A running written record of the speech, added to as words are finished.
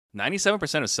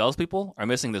97% of salespeople are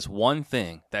missing this one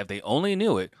thing that if they only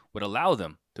knew it would allow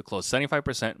them to close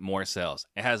 75% more sales.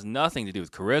 It has nothing to do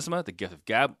with charisma, the gift of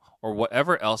gab, or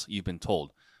whatever else you've been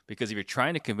told. Because if you're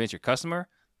trying to convince your customer,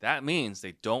 that means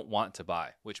they don't want to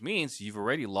buy, which means you've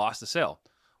already lost the sale.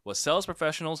 What sales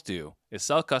professionals do is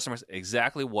sell customers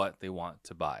exactly what they want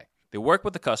to buy. They work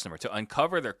with the customer to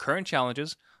uncover their current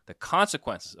challenges, the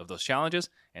consequences of those challenges,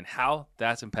 and how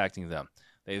that's impacting them.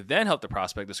 They then help the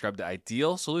prospect describe the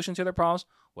ideal solution to their problems,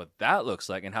 what that looks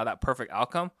like, and how that perfect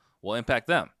outcome will impact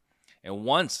them. And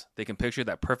once they can picture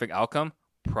that perfect outcome,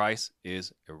 price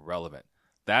is irrelevant.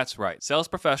 That's right. Sales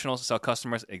professionals sell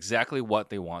customers exactly what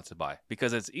they want to buy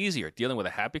because it's easier dealing with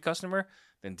a happy customer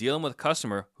than dealing with a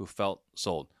customer who felt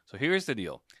sold. So here's the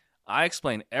deal. I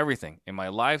explain everything in my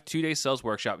live 2-day sales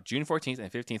workshop, June 14th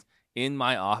and 15th in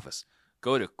my office.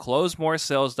 Go to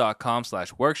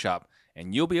closemoresales.com/workshop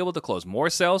and you'll be able to close more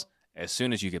sales as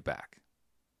soon as you get back.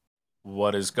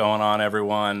 What is going on,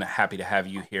 everyone? Happy to have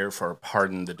you here for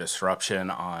Pardon the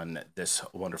Disruption on this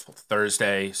wonderful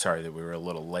Thursday. Sorry that we were a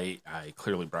little late. I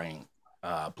clearly blame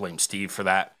Steve for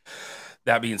that.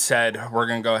 That being said, we're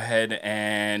going to go ahead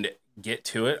and get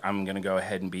to it. I'm going to go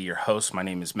ahead and be your host. My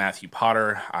name is Matthew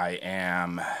Potter. I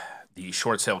am the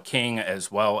Short Sale King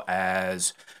as well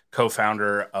as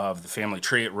co-founder of the Family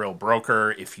Tree at Real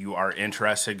Broker. If you are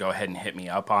interested, go ahead and hit me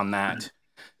up on that.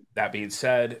 That being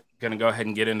said, going to go ahead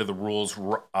and get into the rules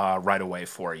right away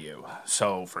for you.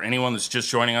 So for anyone that's just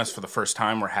joining us for the first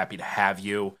time, we're happy to have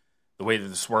you. The way that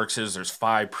this works is there's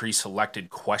 5 pre-selected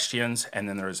questions, and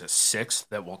then there's a 6th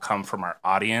that will come from our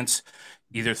audience,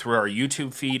 either through our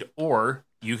YouTube feed, or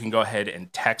you can go ahead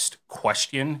and text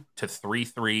question to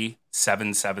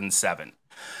 33777.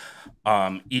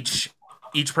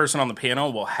 Each person on the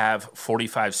panel will have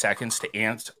 45 seconds to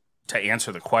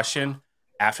answer the question.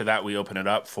 After that, we open it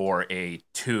up for a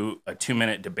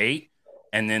 2-minute debate,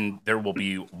 and then there will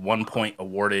be 1 point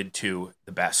awarded to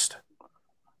the best.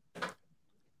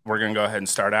 We're going to go ahead and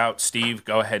start out. Steve,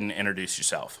 go ahead and introduce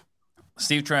yourself.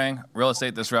 Steve Trang, Real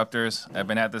Estate Disruptors. I've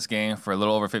been at this game for a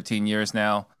little over 15 years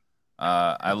now.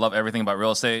 I love everything about real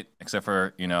estate except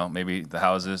for, maybe the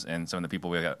houses and some of the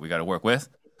people we got to work with.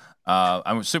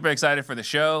 I'm super excited for the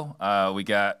show. We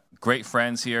got great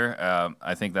friends here.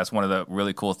 I think that's one of the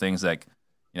really cool things, like,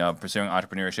 pursuing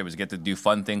entrepreneurship is get to do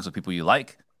fun things with people you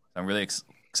like. I'm really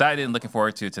excited and looking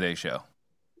forward to today's show.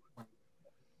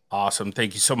 Awesome.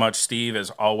 Thank you so much, Steve, as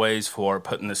always, for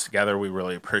putting this together. We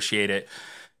really appreciate it.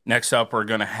 Next up, we're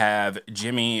going to have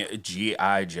Jimmy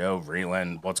G.I. Joe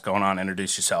Vreeland. What's going on?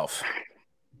 Introduce yourself.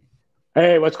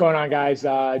 Hey, what's going on, guys?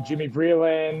 Jimmy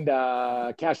Vreeland,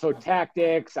 Cashflow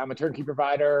Tactics. I'm a turnkey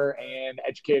provider and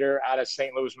educator out of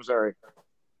St. Louis, Missouri.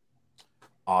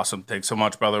 Awesome. Thanks so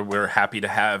much, brother. We're happy to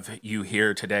have you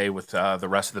here today with the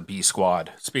rest of the B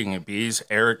Squad. Speaking of Bs,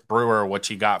 Eric Brewer, what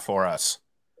you got for us?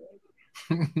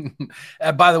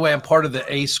 By the way, I'm part of the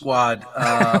A Squad,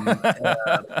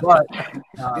 but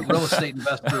real estate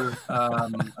investor.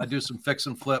 I do some fix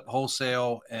and flip,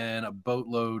 wholesale, and a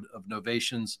boatload of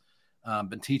novations.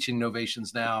 Been teaching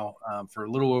novations now for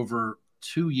a little over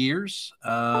 2 years.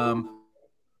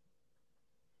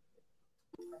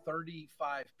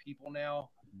 35 people now,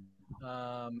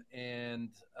 and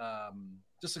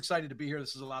just excited to be here.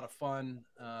 This is a lot of fun.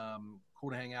 Cool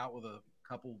to hang out with a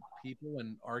couple people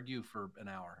and argue for an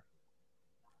hour.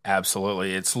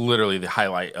 Absolutely. It's literally the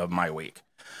highlight of my week.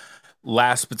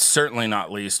 Last but certainly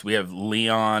not least, we have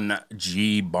Leon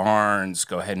G. Barnes.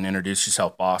 Go ahead and introduce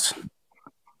yourself, boss.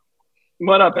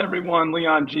 What up, everyone?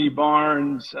 Leon G.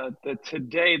 Barnes.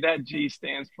 Today, that G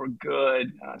stands for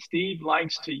good. Steve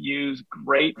likes to use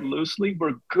great loosely.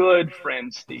 We're good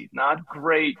friends, Steve, not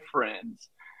great friends.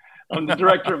 I'm the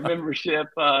director of membership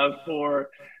for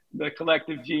the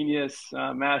Collective Genius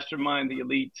Mastermind, the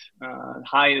elite,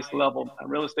 highest level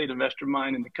real estate investor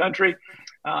mind in the country.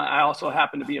 I also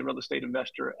happen to be a real estate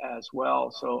investor as well.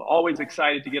 So always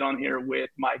excited to get on here with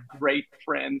my great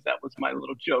friends. That was my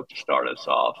little joke to start us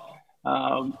off.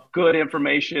 Good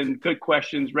information, good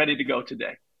questions, ready to go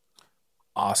today.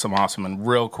 Awesome. And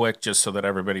real quick, just so that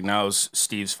everybody knows,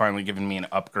 Steve's finally given me an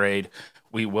upgrade.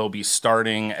 We will be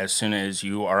starting as soon as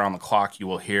you are on the clock. You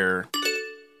will hear,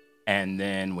 and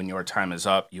then when your time is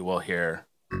up, you will hear.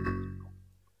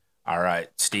 All right,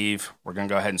 Steve, we're going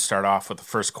to go ahead and start off with the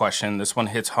first question. This one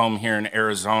hits home here in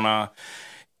Arizona.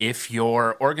 If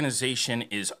your organization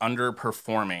is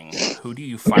underperforming, who do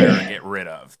you fire and get rid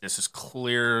of? This is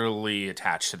clearly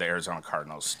attached to the Arizona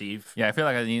Cardinals. Steve? Yeah, I feel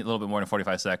like I need a little bit more than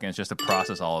 45 seconds just to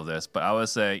process all of this. But I would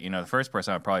say, the first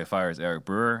person I'd probably fire is Eric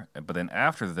Brewer. But then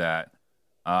after that,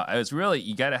 it's really,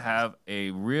 you got to have a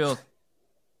real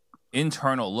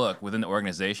internal look within the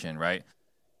organization, right?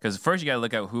 Because first you got to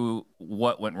look at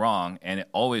what went wrong, and it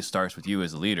always starts with you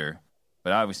as a leader.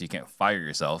 But obviously, you can't fire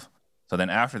yourself. So then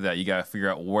after that, you got to figure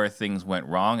out where things went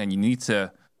wrong, and you need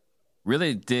to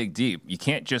really dig deep. You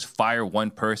can't just fire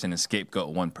one person and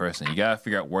scapegoat one person. You got to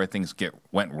figure out where things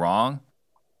went wrong.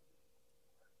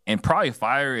 And probably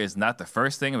fire is not the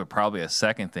first thing, but probably a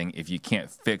second thing if you can't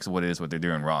fix what they're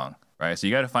doing wrong, right? So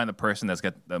you got to find the person that's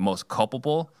got the most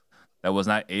culpable, that was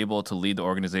not able to lead the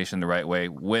organization the right way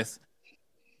with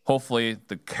hopefully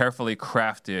the carefully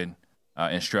crafted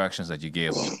instructions that you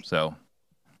gave them. So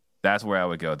that's where I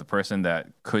would go. The person that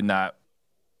could not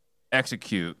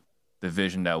execute the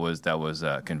vision that was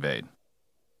conveyed.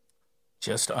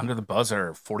 Just under the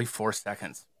buzzer, 44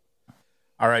 seconds.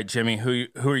 All right, Jimmy, who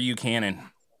are you canning?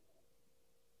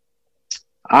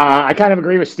 I kind of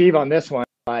agree with Steve on this one.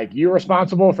 Like, you're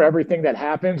responsible for everything that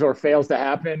happens or fails to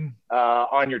happen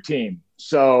on your team.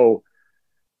 So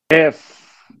if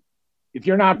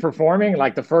you're not performing,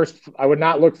 like I would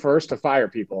not look first to fire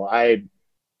people.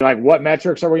 What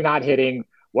metrics are we not hitting?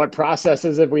 What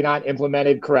processes have we not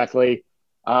implemented correctly?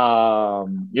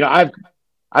 I've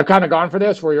kind of gone for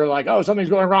this where you're like, oh, something's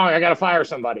going wrong, I got to fire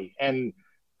somebody. And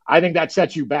I think that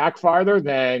sets you back farther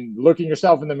than looking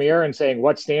yourself in the mirror and saying,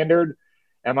 what standard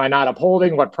am I not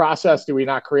upholding? What process do we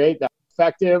not create that's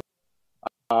effective?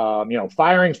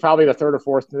 Firing is probably the third or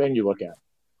fourth thing you look at.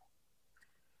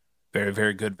 Very,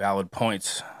 very good, valid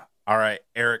points. All right,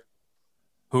 Eric,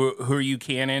 who are you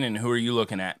canning and who are you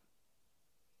looking at?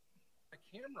 The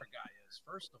camera guy is,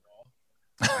 first of all.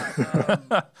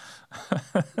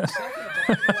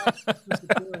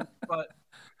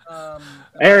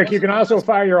 Eric, you can also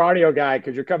fire your audio guy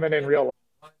because you're coming in real.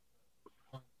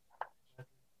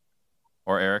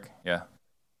 Or Eric, yeah.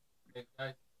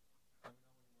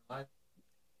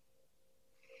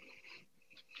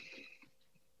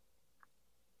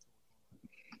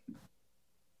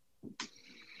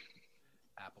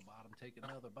 Apple bottom, take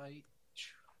another bite.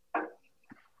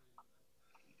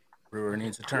 Brewer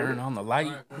needs to turn on the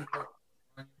light.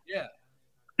 Yeah.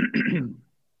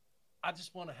 I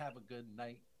just want to have a good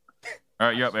night. All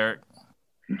right, you're up, Eric.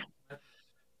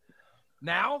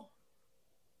 Now?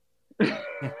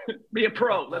 Be a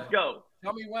pro. Let's go.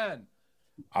 Tell me when.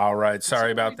 All right.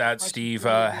 Sorry about that. Steve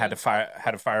had to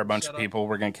fire a bunch of people.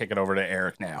 We're going to kick it over to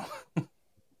Eric now.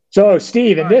 So,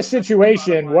 Steve, in this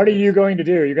situation, what are you going to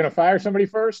do? You're going to fire somebody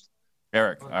first?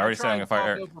 Eric, I already said I'm going to fire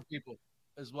Eric. Over people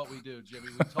is what we do, Jimmy.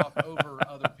 We talk over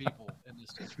other people in this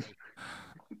situation.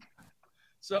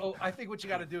 So I think what you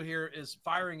got to do here is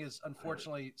firing is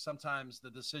unfortunately sometimes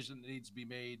the decision that needs to be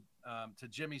made. To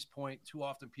Jimmy's point, too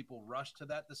often people rush to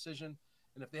that decision.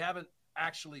 And if they haven't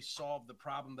actually solved the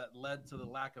problem that led to the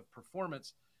lack of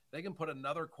performance, they can put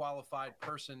another qualified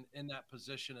person in that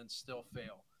position and still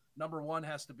fail. Number one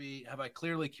has to be, have I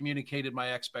clearly communicated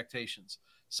my expectations?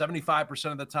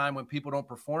 75% of the time when people don't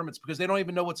perform, it's because they don't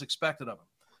even know what's expected of them.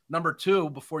 Number two,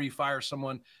 before you fire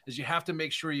someone, is you have to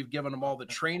make sure you've given them all the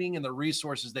training and the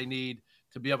resources they need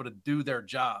to be able to do their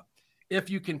job. If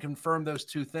you can confirm those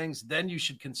two things, then you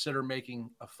should consider making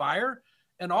a fire.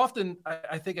 And often,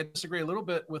 I think I disagree a little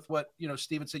bit with what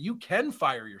Steven said. You can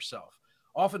fire yourself.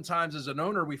 Oftentimes, as an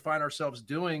owner, we find ourselves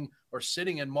doing or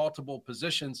sitting in multiple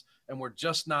positions, and we're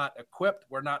just not equipped.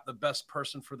 We're not the best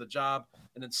person for the job.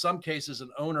 And in some cases,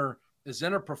 an owner is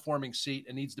in a performing seat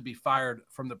and needs to be fired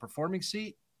from the performing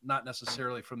seat, not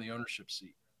necessarily from the ownership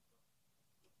seat.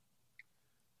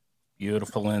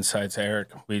 Beautiful insights,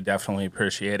 Eric. We definitely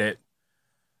appreciate it.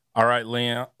 All right,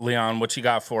 Leon, what you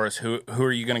got for us? Who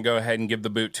are you going to go ahead and give the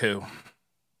boot to?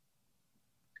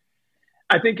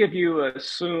 I think if you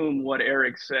assume what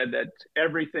Eric said, that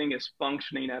everything is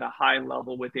functioning at a high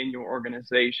level within your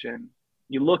organization,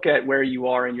 you look at where you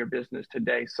are in your business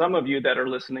today. Some of you that are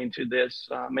listening to this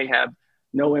may have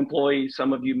no employees.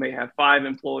 Some of you may have 5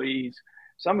 employees.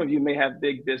 Some of you may have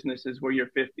big businesses where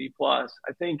you're 50 plus.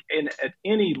 I think at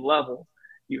any level,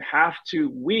 you have to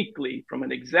weekly from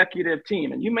an executive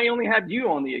team, and you may only have you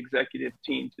on the executive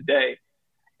team today,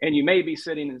 and you may be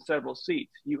sitting in several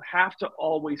seats. You have to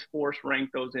always force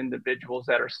rank those individuals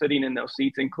that are sitting in those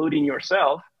seats, including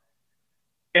yourself,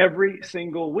 every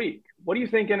single week. What do you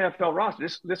think NFL roster?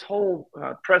 This whole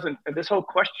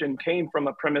question came from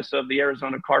a premise of the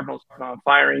Arizona Cardinals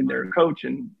firing their coach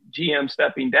and GM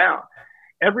stepping down.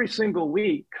 Every single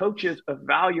week, coaches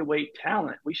evaluate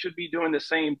talent. We should be doing the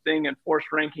same thing and force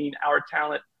ranking our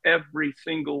talent every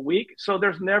single week. So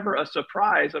there's never a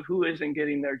surprise of who isn't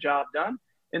getting their job done.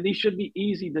 And these should be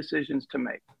easy decisions to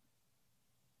make.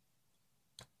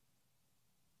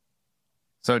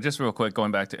 So just real quick,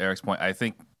 going back to Eric's point, I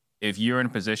think if you're in a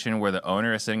position where the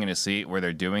owner is sitting in a seat where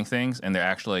they're doing things and they're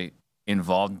actually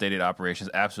involved in day-to-day operations,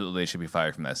 absolutely they should be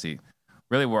fired from that seat.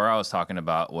 Really, where I was talking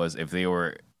about was if they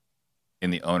were in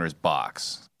the owner's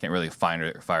box. Can't really fire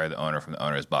the owner from the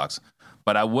owner's box.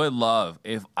 But I would love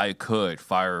if I could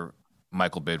fire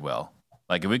Michael Bidwell.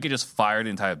 Like, if we could just fire the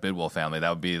entire Bidwell family, that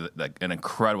would be like an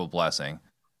incredible blessing,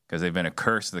 because they've been a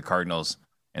curse to the Cardinals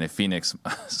and in Phoenix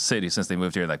City since they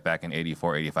moved here, like back in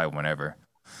 84, 85, whenever.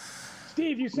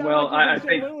 Steve, you sound like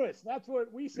you're in St. Louis. That's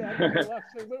what we said when we left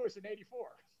St. Louis in 84.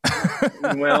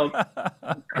 Well,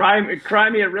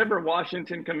 Crimea River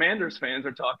Washington Commanders fans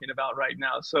are talking about right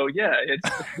now. So yeah,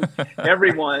 it's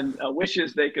everyone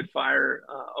wishes they could fire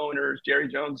owners. Jerry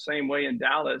Jones, same way in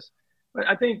Dallas. But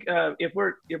I think if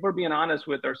we're being honest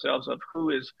with ourselves of who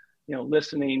is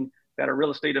listening that are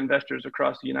real estate investors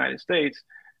across the United States,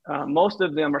 most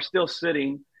of them are still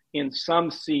sitting in some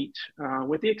seat,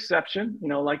 with the exception,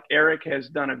 like Eric has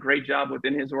done a great job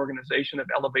within his organization of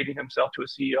elevating himself to a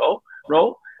CEO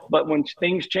role. But when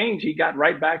things changed, he got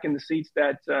right back in the seats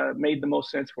that made the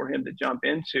most sense for him to jump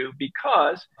into,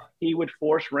 because he would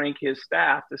force rank his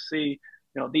staff to see,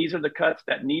 these are the cuts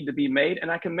that need to be made. And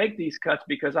I can make these cuts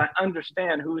because I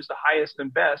understand who is the highest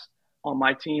and best on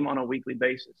my team on a weekly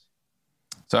basis.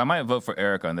 So I might vote for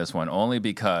Eric on this one, only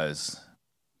because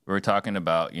we're talking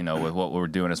about, with what we're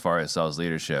doing as far as sales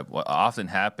leadership. What often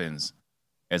happens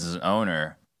as an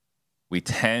owner, we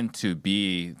tend to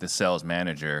be the sales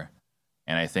manager.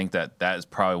 And I think that is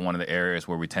probably one of the areas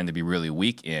where we tend to be really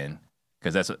weak in,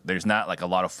 because there's not like a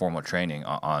lot of formal training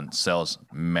on sales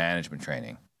management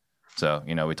training. So,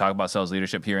 we talk about sales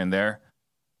leadership here and there.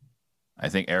 I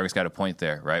think Eric's got a point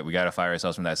there, right? We got to fire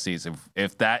ourselves from that seat.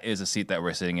 If that is a seat that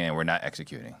we're sitting in, we're not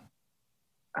executing.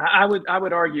 I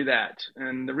would argue that.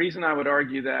 And the reason I would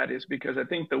argue that is because I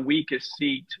think the weakest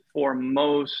seat for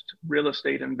most real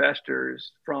estate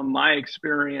investors, from my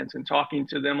experience and talking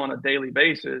to them on a daily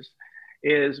basis,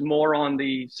 is more on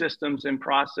the systems and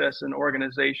process and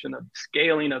organization of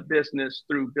scaling a business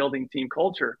through building team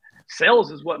culture.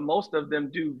 Sales is what most of them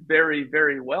do very,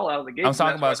 very well out of the gate. I'm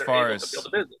talking about as far as build a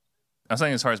business. I'm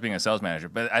saying as far as being a sales manager,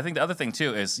 but I think the other thing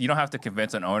too is you don't have to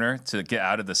convince an owner to get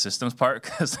out of the systems part,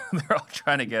 because they're all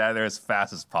trying to get out of there as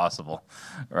fast as possible,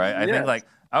 right? I think like,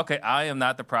 okay, I am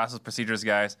not the process procedures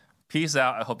guys. Peace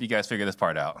out. I hope you guys figure this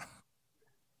part out.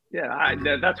 Yeah,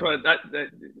 that's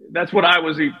what I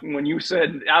was, when you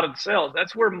said out of sales,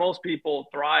 that's where most people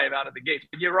thrive out of the gate.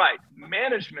 But you're right.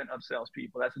 Management of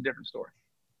salespeople, that's a different story.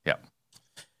 Yeah.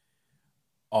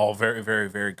 All very, very,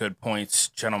 very good points,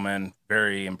 gentlemen.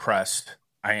 Very impressed.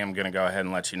 I am going to go ahead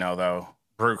and let you know, though,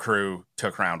 Brew Crew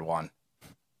took round one.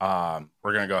 We're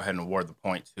going to go ahead and award the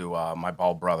point to my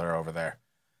bald brother over there.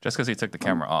 Just because he took the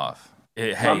camera off.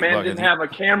 My man didn't have a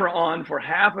camera on for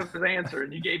half of his answer,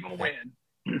 and you gave him a win.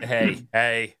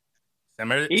 Hey.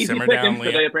 Simmer down,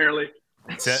 Leon. Today, apparently.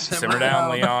 Simmer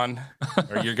down, Leon.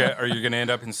 Or you're going to end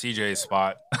up in CJ's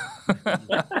spot.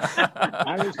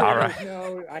 All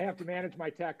right. I have to manage my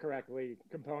tech correctly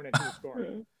component to the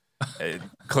story.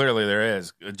 Clearly there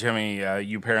is. Jimmy,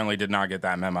 you apparently did not get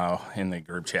that memo in the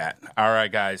group chat. All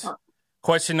right, guys.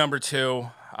 Question number 2.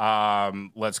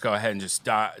 Let's go ahead and just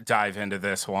dive into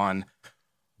this one.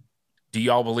 Do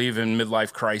y'all believe in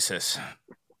midlife crisis?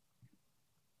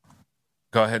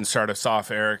 Go ahead and start us off,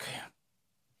 Eric.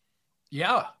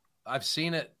 Yeah, I've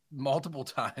seen it multiple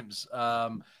times. I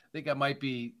think I might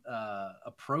be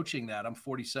approaching that. I'm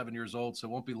 47 years old, so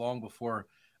it won't be long before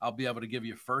I'll be able to give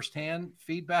you firsthand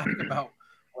feedback about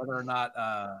whether or not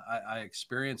I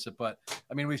experience it. But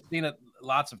I mean, we've seen it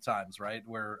lots of times, right?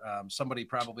 Where somebody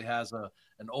probably has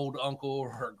an old uncle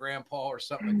or a grandpa or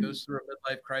something that goes through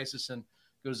a midlife crisis and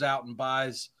goes out and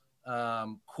buys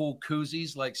cool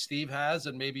koozies like Steve has,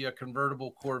 and maybe a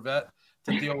convertible Corvette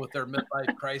to deal with their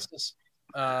midlife crisis.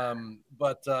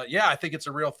 Yeah, I think it's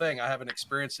a real thing. I haven't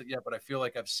experienced it yet, but I feel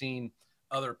like I've seen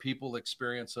other people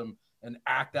experience them and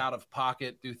act out of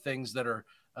pocket, do things that are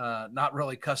not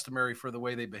really customary for the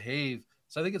way they behave.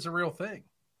 So I think it's a real thing.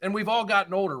 And we've all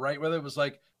gotten older, right? Whether it was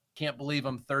like, can't believe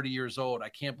I'm 30 years old. I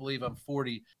can't believe I'm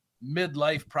 40.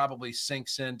 Midlife probably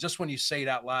sinks in just when you say it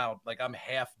out loud, like I'm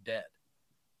half dead.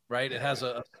 Right, it has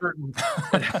a certain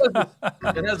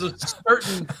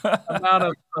amount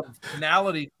of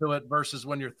finality to it versus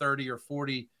when you're 30 or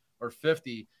 40 or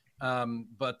 50.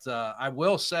 But I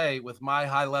will say, with my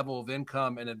high level of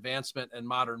income and advancement in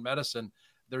modern medicine,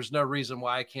 there's no reason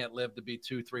why I can't live to be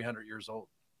 200-300 years old.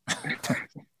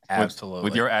 Absolutely.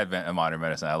 With your advent of modern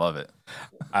medicine, I love it.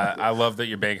 I love that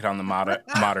you're banking on the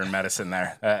modern medicine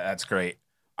there. That's great.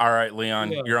 All right,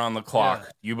 Leon, you're on the clock.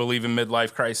 You believe in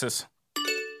midlife crisis?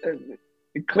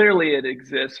 clearly it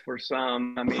exists for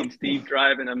some. I mean, Steve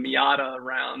driving a Miata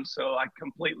around, so I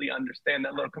completely understand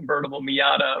that little convertible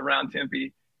Miata around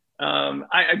Tempe.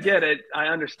 I get it. I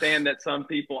understand that some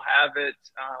people have it.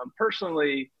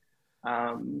 Personally,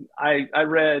 I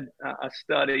read a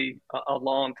study a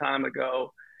long time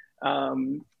ago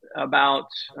about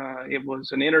it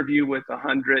was an interview with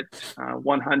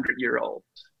 100-year-olds,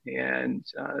 and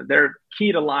their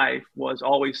key to life was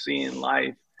always seeing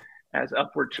life as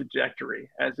upward trajectory,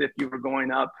 as if you were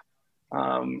going up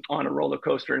on a roller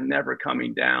coaster and never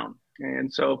coming down.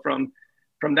 And so from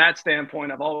that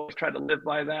standpoint, I've always tried to live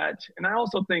by that. And I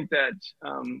also think that,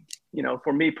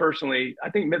 for me personally, I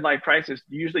think midlife crisis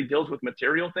usually deals with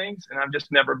material things. And I've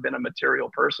just never been a material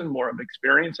person, more of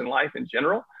experience in life in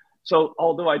general. So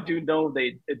although I do know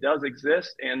it does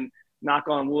exist, and knock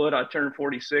on wood, I turn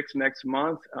 46 next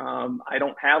month. I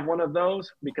don't have one of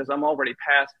those because I'm already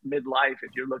past midlife.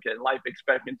 If you look at life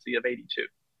expectancy of 82.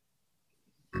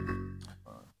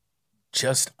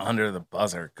 Just under the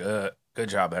buzzer. Good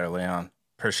job there, Leon.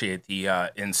 Appreciate the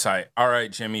insight. All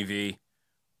right, Jimmy V.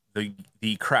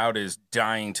 The crowd is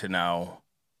dying to know,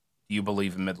 do you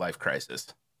believe in midlife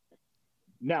crisis?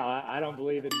 No, I don't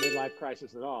believe in midlife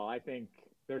crisis at all. I think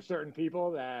there's certain people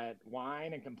that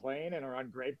whine and complain and are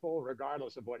ungrateful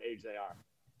regardless of what age they are.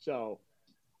 So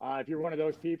if you're one of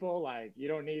those people, like, you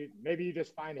don't need, maybe you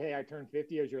just find, hey, I turned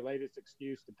 50 as your latest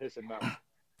excuse to piss and moan.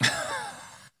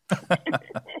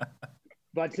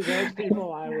 But to those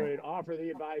people, I would offer the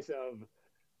advice of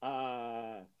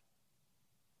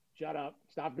shut up,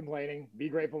 stop complaining, be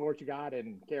grateful for what you got,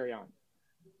 and carry on.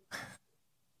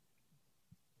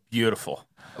 Beautiful.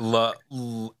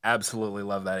 Absolutely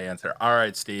love that answer. All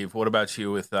right, Steve, what about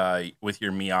you with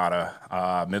your Miata?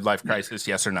 Midlife crisis,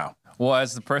 yes or no? Well,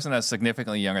 as the person that's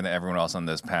significantly younger than everyone else on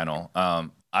this panel,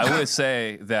 I would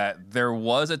say that there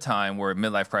was a time where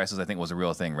midlife crisis, I think, was a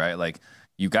real thing, right? Like,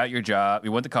 you got your job,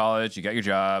 you went to college, you got your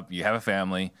job, you have a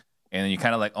family, and then you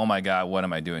kind of like, oh my God, what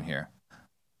am I doing here?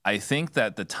 I think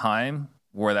that the time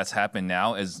where that's happened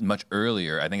now is much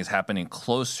earlier. I think it's happening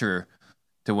closer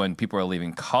to when people are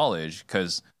leaving college,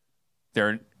 because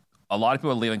a lot of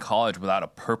people are leaving college without a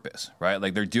purpose, right?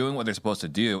 Like, they're doing what they're supposed to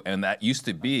do, and that used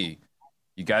to be,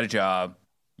 you got a job,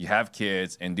 you have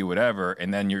kids, and do whatever,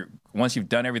 and then once you've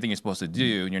done everything you're supposed to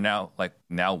do, you're now like,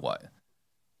 now what?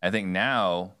 I think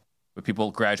now, with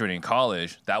people graduating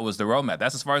college, that was the roadmap.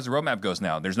 That's as far as the roadmap goes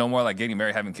now. There's no more like getting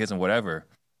married, having kids, and whatever.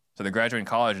 So they're graduating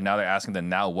college, and now they're asking the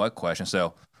now what question.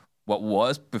 So what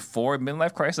was before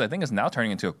midlife crisis, I think, is now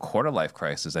turning into a quarter life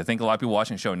crisis. I think a lot of people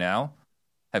watching the show now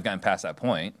have gotten past that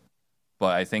point.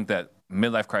 But I think that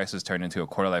midlife crisis turned into a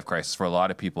quarter life crisis for a lot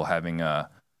of people, having a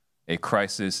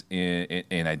crisis in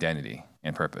identity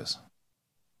and purpose.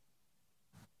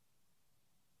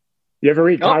 You ever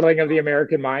read Coddling of the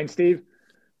American Mind, Steve?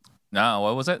 No,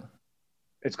 what was it?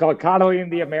 It's called Coddling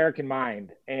the American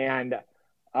Mind. And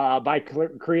by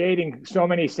creating so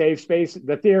many safe spaces,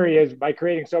 the theory is by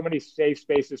creating so many safe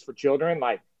spaces for children,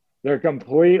 like, they're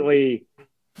completely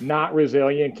not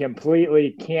resilient,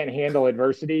 completely can't handle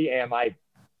adversity, and like,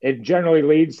 it generally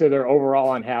leads to their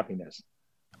overall unhappiness.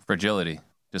 Fragility,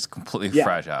 just completely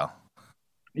fragile.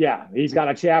 Yeah, he's got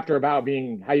a chapter about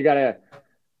how you got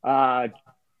to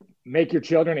make your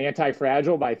children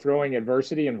anti-fragile by throwing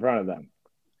adversity in front of them.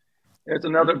 There's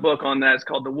another book on that. It's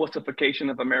called The Wussification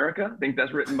of America. I think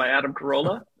that's written by Adam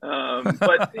Carolla.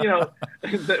 But,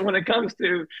 when it comes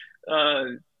to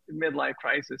midlife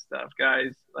crisis stuff,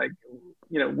 guys, like,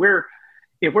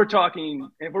 if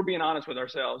we're being honest with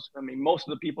ourselves, I mean, most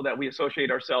of the people that we associate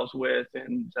ourselves with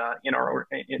and in our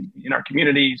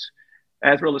communities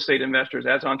as real estate investors,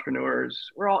 as entrepreneurs,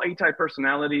 we're all A-type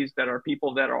personalities that are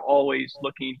people that are always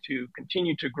looking to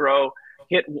continue to grow,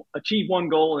 achieve one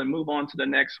goal and move on to the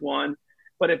next one.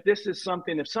 But if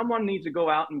someone needs to go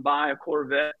out and buy a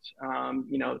Corvette,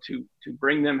 to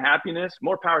bring them happiness,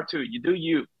 more power to it. You do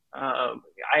you.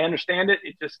 I understand it.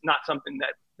 It's just not something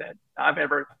that I've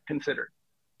ever considered.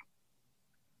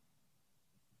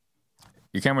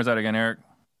 Your camera's out again, Eric.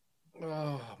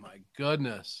 Oh my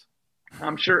goodness.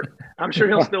 I'm sure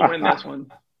he'll still win this one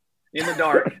in the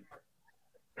dark.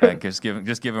 Yeah, just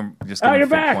give him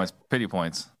pity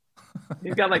points.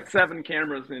 He's got like 7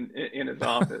 cameras in his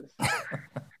office. I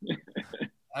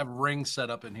have rings set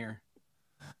up in here.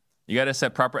 You got to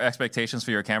set proper expectations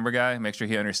for your camera guy. Make sure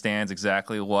he understands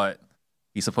exactly what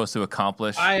he's supposed to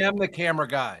accomplish. I am the camera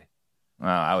guy.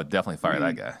 I would definitely fire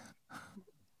that guy.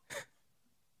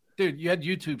 Dude, you had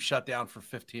YouTube shut down for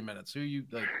 15 minutes. Who you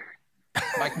like?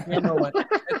 My camera went.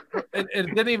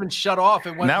 It didn't even shut off.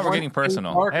 It went. Now we're getting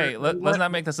personal. Hey, let's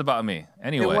not make this about me.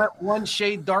 Anyway, it went one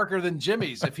shade darker than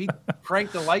Jimmy's. If he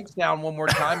cranked the lights down one more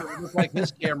time, it looked like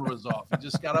his camera was off. He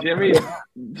just got up.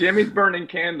 Jimmy's burning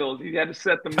candles. He had to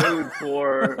set the mood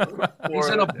for He's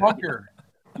in a bunker.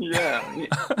 Yeah,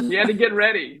 he had to get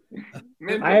ready.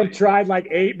 I have tried like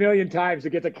 8 million times to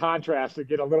get the contrast to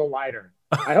get a little lighter.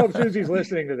 I hope Susie's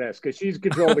listening to this because she's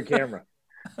controlled the camera.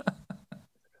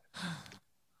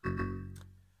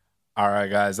 All right,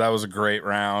 guys, that was a great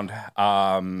round.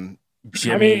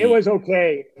 Jimmy, I mean, it was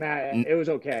okay, Matt. It was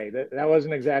okay. That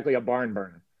wasn't exactly a barn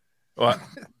burner. Well,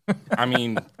 I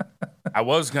mean, I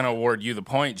was gonna award you the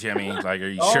point, Jimmy. Like, are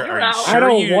you sure? you're Are you out. sure I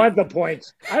don't you... want the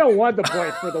points. I don't want the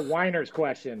points for the whiners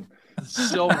question.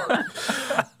 Silver.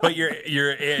 But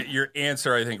your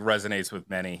answer, I think, resonates with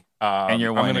many. And you're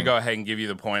I'm going to whining. go ahead and give you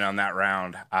the point on that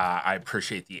round. I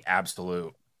appreciate the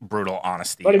absolute brutal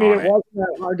honesty. But I mean, on it wasn't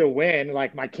that hard to win.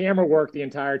 Like my camera worked the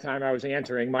entire time I was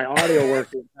answering. My audio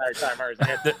worked the entire time I was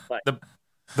answering. Like,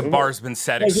 The bar's been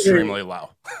set extremely low.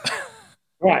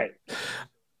 right.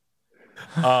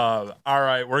 All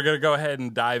right, we're going to go ahead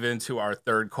and dive into our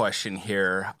third question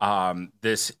here.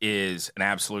 This is an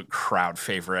absolute crowd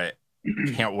favorite.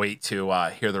 Can't wait to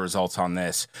hear the results on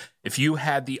this. If you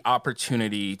had the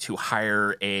opportunity to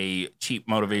hire a cheap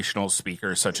motivational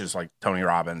speaker, such as like Tony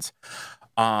Robbins,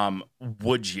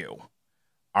 would you?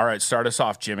 All right, start us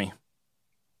off, Jimmy.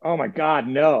 Oh my God,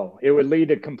 no! It would lead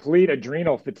to complete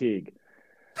adrenal fatigue.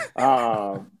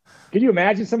 Can you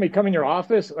imagine somebody come in your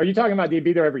office? Are you talking about they'd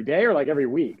be there every day or like every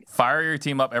week? Fire your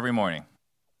team up every morning.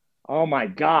 Oh my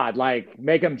God! Like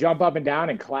make them jump up and down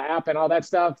and clap and all that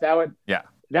stuff.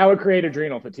 That would create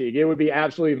adrenal fatigue. It would be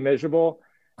absolutely miserable.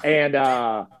 And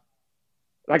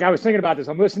like I was thinking about this,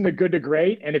 I'm listening to Good to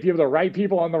Great, and if you have the right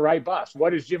people on the right bus,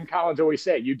 what does Jim Collins always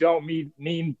say? You don't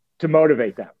need to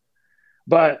motivate them,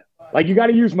 but like you got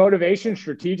to use motivation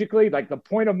strategically. Like the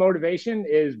point of motivation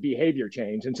is behavior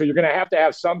change, and so you're going to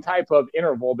have some type of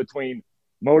interval between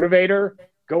motivator,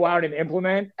 go out and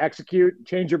implement, execute,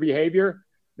 change your behavior,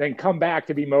 then come back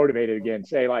to be motivated again.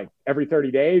 Say like every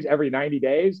 30 days, every 90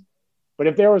 days. But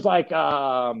if there was like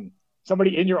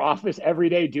somebody in your office every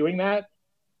day doing that,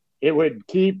 it would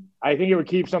keep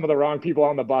some of the wrong people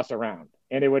on the bus around,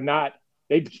 and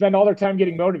they'd spend all their time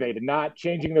getting motivated, not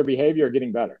changing their behavior or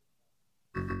getting better.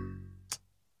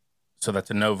 So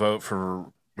that's a no vote for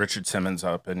Richard Simmons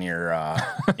up in your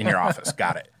office.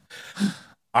 Got it.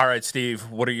 All right,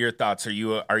 Steve, what are your thoughts? Are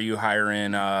you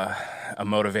hiring a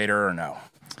motivator or no?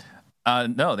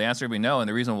 No, the answer would be no. And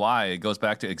the reason why, it goes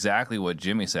back to exactly what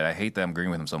Jimmy said. I hate that I'm agreeing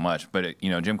with him so much. But,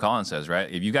 Jim Collins says, right,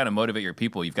 if you got to motivate your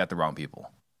people, you've got the wrong people.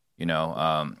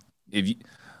 The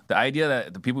idea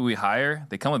that the people we hire,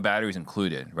 they come with batteries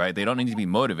included, right? They don't need to be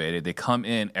motivated. They come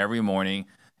in every morning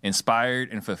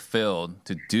inspired and fulfilled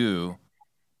to do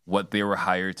what they were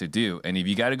hired to do. And if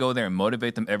you got to go there and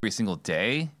motivate them every single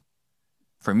day,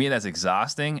 for me, that's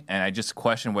exhausting. And I just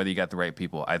question whether you got the right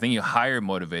people. I think you hire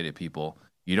motivated people.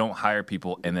 You don't hire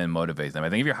people and then motivate them.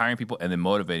 I think if you're hiring people and then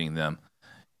motivating them,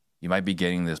 you might be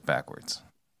getting this backwards.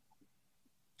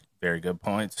 Very good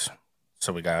points.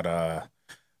 So we got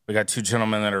two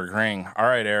gentlemen that are agreeing. All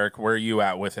right, Eric, where are you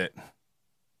at with it?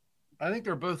 I think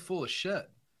they're both full of shit.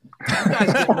 You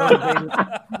guys get motivated.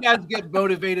 You guys get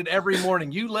motivated every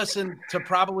morning. You listen to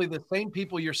probably the same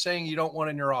people you're saying you don't want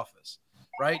in your office,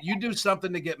 right? You do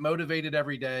something to get motivated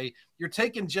every day. You're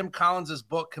taking Jim Collins's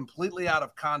book completely out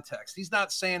of context. He's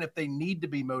not saying if they need to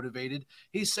be motivated.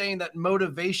 He's saying that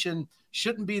motivation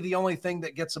shouldn't be the only thing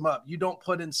that gets them up. You don't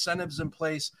put incentives in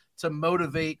place to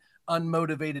motivate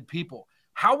unmotivated people.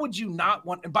 How would you not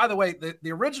want? And by the way,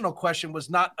 the original question was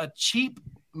not a cheap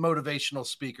motivational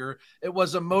speaker. It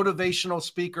was a motivational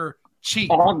speaker cheap.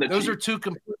 Those are two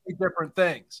completely different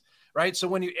things, right? So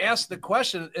when you ask the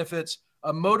question, if it's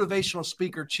a motivational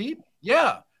speaker cheap,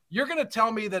 yeah, you're going to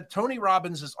tell me that Tony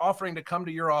Robbins is offering to come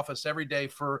to your office every day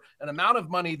for an amount of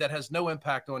money that has no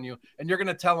impact on you. And you're going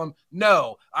to tell him,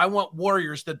 no, I want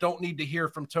warriors that don't need to hear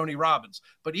from Tony Robbins.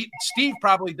 But Steve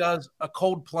probably does a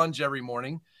cold plunge every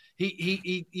morning.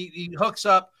 He hooks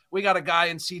up. We got a guy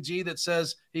in CG that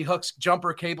says he hooks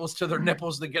jumper cables to their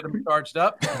nipples to get them charged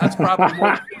up. That's probably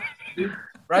more,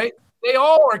 right? They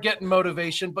all are getting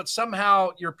motivation, but somehow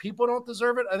your people don't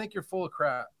deserve it. I think you're full of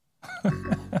crap.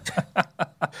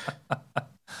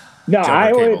 No,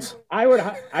 I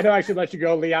know I should let you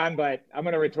go, Leon, but I'm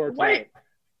going to retort to it.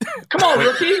 Come on,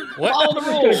 rookie. Follow the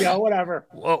rules. Go, whatever.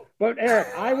 Whoa. But Eric,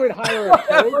 I would hire a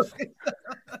coach.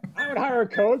 I would hire a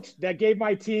coach that gave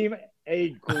my team a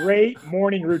great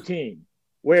morning routine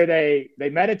where they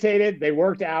meditated, they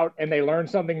worked out, and they learned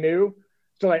something new.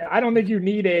 So I don't think you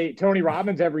need a Tony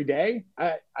Robbins every day.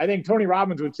 I think Tony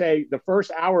Robbins would say the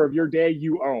first hour of your day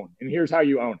you own, and here's how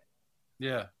you own it.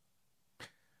 Yeah.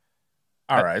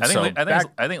 All right.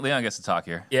 I think Leon gets to talk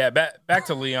here. Yeah, back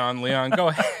to Leon. Leon, go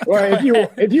ahead. Well,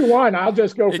 if you won, I'll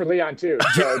just go for Leon too.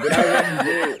 So did I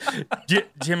win?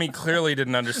 Jimmy clearly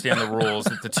didn't understand the rules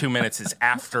that the 2 minutes is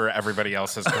after everybody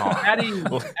else has gone.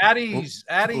 Addies.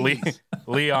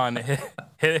 Leon,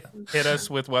 hit us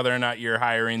with whether or not you're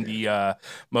hiring the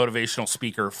motivational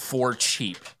speaker for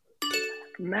cheap.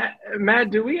 Matt,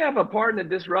 do we have a part in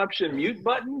the disruption mute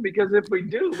button? Because if we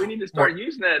do, we need to start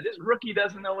using that. This rookie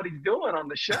doesn't know what he's doing on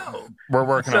the show. We're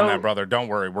working on that, brother. Don't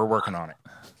worry. We're working on it.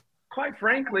 Quite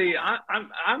frankly,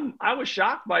 I was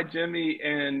shocked by Jimmy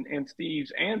and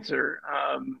Steve's answer.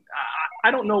 I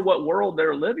don't know what world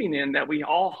they're living in that we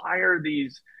all hire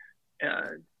these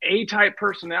A-type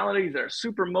personalities that are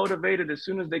super motivated as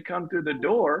soon as they come through the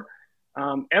door.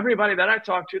 Everybody that I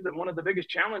talk to, that one of the biggest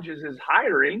challenges is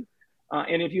hiring.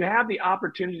 And if you have the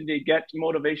opportunity to get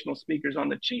motivational speakers on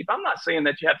the cheap, I'm not saying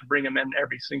that you have to bring them in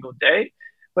every single day,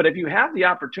 but if you have the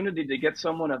opportunity to get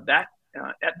someone of that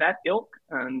at that ilk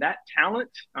and that talent,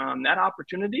 that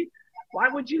opportunity, why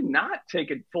would you not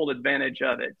take full advantage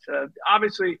of it?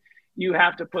 Obviously, you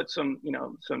have to put some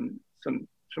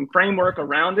framework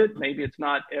around it. Maybe it's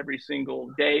not every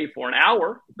single day for an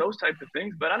hour, those types of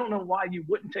things. But I don't know why you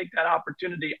wouldn't take that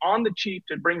opportunity on the cheap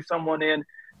to bring someone in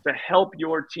to help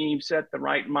your team set the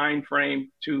right mind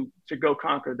frame to go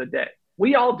conquer the day.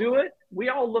 We all do it. We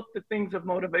all look to things of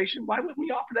motivation. Why wouldn't we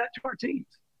offer that to our teams?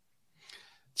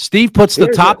 Steve puts the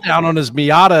top down on his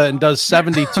Miata and does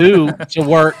 72 to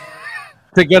work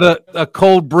to get a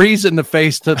cold breeze in the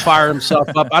face to fire himself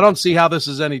up. I don't see how this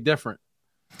is any different.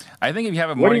 I think if you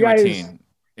have a morning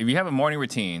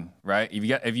routine, right?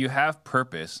 If you have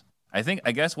purpose, I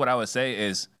guess what I would say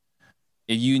is,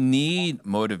 if you need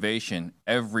motivation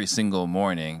every single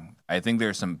morning, I think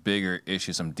there's some bigger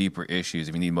issues, some deeper issues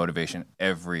if you need motivation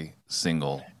every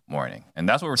single morning. And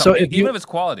that's what we're talking about. Even if it's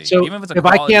quality.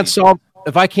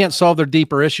 If I can't solve their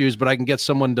deeper issues, but I can get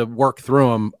someone to work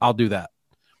through them, I'll do that.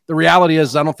 The reality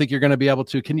is I don't think you're going to be able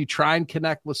to. Can you try and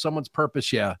connect with someone's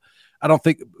purpose? Yeah. I don't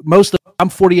think I'm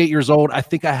 48 years old. I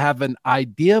think I have an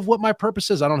idea of what my purpose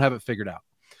is. I don't have it figured out.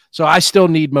 So I still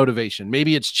need motivation.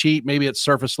 Maybe it's cheap. Maybe it's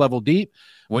surface level deep.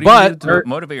 What do you do to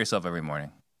motivate yourself every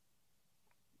morning?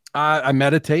 I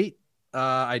meditate.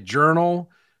 I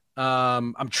journal.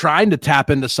 I'm trying to tap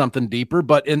into something deeper,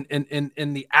 but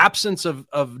in the absence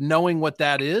of knowing what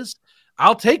that is,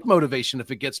 I'll take motivation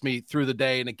if it gets me through the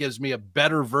day and it gives me a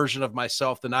better version of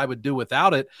myself than I would do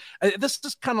without it. This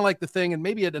is kind of like the thing, and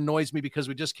maybe it annoys me because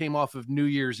we just came off of New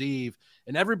Year's Eve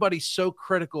and everybody's so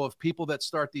critical of people that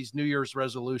start these New Year's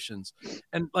resolutions.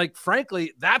 And like,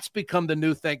 frankly, that's become the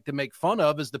new thing to make fun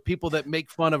of, is the people that make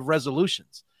fun of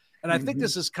resolutions. And I think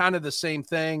this is kind of the same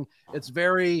thing. It's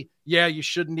very, you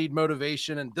shouldn't need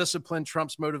motivation, and discipline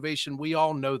trumps motivation. We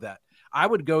all know that. I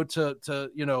would go to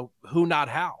who, not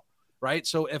how. Right.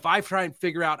 So if I try and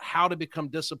figure out how to become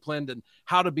disciplined and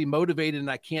how to be motivated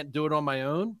and I can't do it on my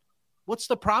own, what's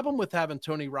the problem with having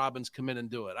Tony Robbins come in and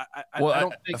do it?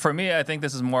 For me, I think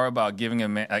this is more about giving a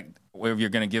man, like, whether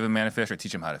you're going to give a man a fish or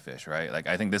teach him how to fish. Right. Like,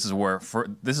 I think this is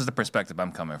this is the perspective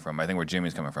I'm coming from. I think where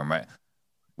Jimmy's coming from. Right.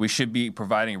 We should be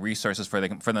providing resources for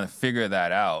them to figure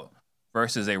that out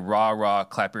versus a raw,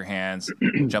 clap your hands,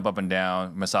 jump up and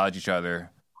down, massage each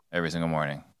other every single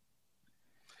morning.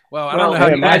 Well, I don't know how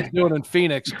you guys are doing in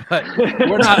Phoenix, but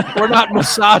we're not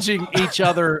massaging each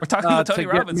other to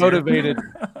get motivated.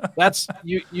 That's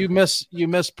you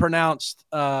mispronounced.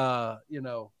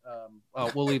 We'll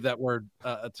leave that word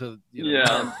to figure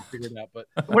it out. But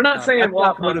we're not saying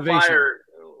walk on fire.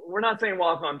 We're not saying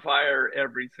walk on fire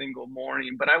every single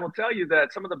morning, but I will tell you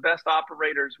that some of the best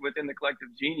operators within the Collective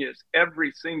Genius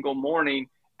every single morning,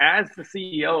 as the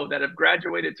CEO, that have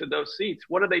graduated to those seats,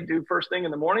 what do they do first thing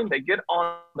in the morning? They get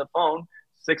on the phone,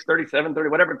 6:30,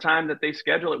 7:30, whatever time that they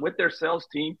schedule it, with their sales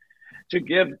team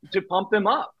to pump them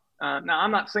up. Now,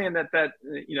 I'm not saying that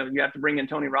you have to bring in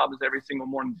Tony Robbins every single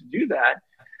morning to do that,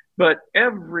 but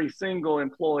every single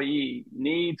employee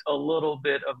needs a little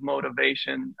bit of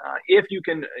motivation. If you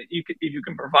can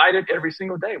provide it every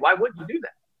single day, why wouldn't you do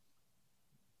that?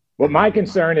 Well, my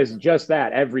concern is just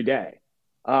that every day.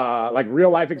 Like, real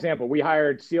life example, we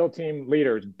hired SEAL team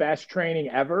leaders, best training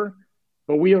ever,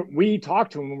 but we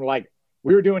talked to them.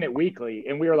 We were doing it weekly,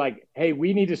 and we were like, hey,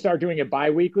 we need to start doing it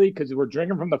bi-weekly because we're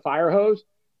drinking from the fire hose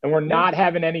and we're not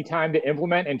having any time to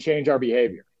implement and change our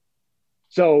behavior.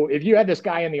 So if you had this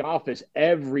guy in the office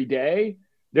every day,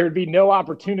 there'd be no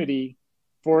opportunity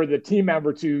for the team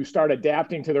member to start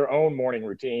adapting to their own morning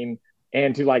routine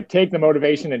and to take the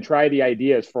motivation and try the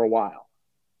ideas for a while.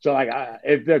 So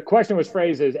if the question was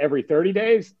phrased as every 30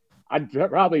 days, I'd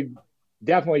probably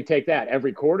definitely take that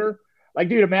every quarter. Like,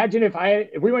 dude, imagine if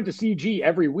we went to CG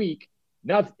every week,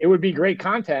 it would be great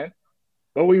content,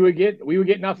 but we would get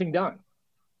nothing done.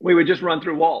 We would just run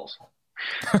through walls.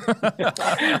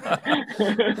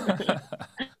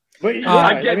 But yeah,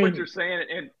 I get what you're saying,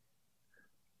 and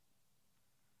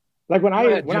like when I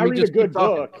read a good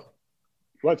book,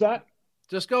 what's that?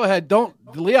 Just go ahead.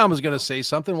 Leon was going to say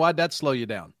something. Why'd that slow you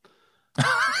down?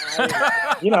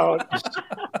 I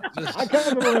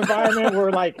come from an environment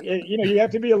where, like, you have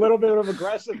to be a little bit of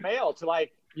aggressive male to,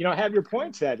 like, have your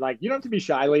point said. Like, you don't have to be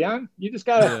shy, Leon. You just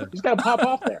gotta pop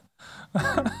off there.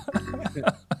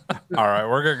 All right,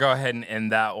 we're gonna go ahead and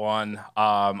end that one.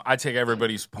 I take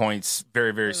everybody's points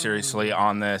very, very seriously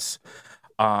on this.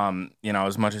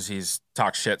 As much as he's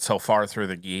talked shit so far through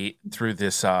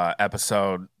this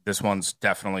episode, this one's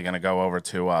definitely gonna go over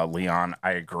to Leon.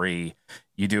 I agree.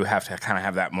 You do have to kind of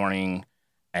have that morning,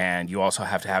 and you also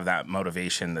have to have that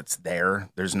motivation that's there.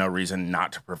 There's no reason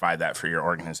not to provide that for your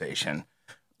organization.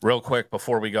 Real quick,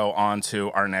 before we go on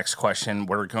to our next question,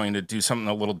 we're going to do something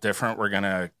a little different. We're going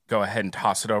to go ahead and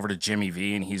toss it over to Jimmy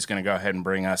V, and he's going to go ahead and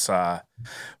bring us a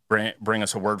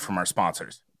word from our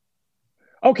sponsors.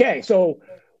 Okay, so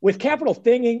with capital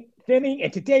thinning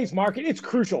in today's market, it's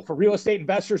crucial for real estate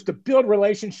investors to build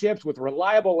relationships with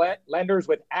reliable lenders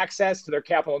with access to their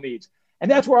capital needs. And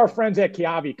that's where our friends at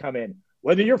Kiavi come in.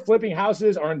 Whether you're flipping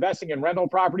houses or investing in rental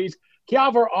properties,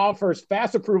 Kiavi offers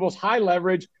fast approvals, high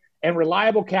leverage, and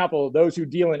reliable capital to those who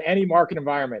deal in any market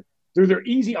environment. Through their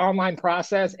easy online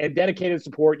process and dedicated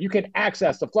support, you can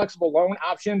access the flexible loan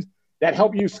options that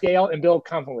help you scale and build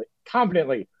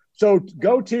confidently. So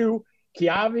go to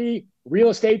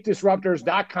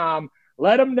KiaviRealEstateDisruptors.com.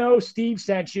 Let them know Steve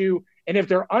sent you. And if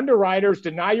their underwriters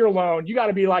deny your loan, you got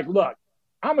to be like, look,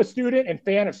 I'm a student and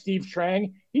fan of Steve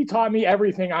Trang. He taught me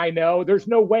everything I know. There's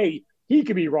no way he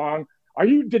could be wrong. Are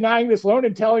you denying this loan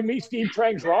and telling me Steve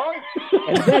Trang's wrong?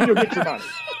 And then you'll get your money.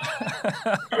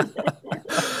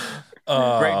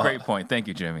 Great point. Thank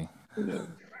you, Jimmy.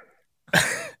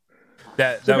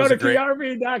 that so was go to great...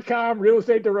 KRV.com, Real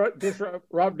Estate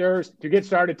Disruptors, to get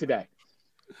started today.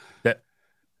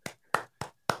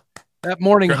 That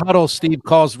morning huddle, Steve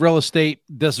calls real estate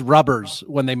disrubbers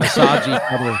when they massage each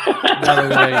other. By the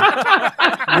way,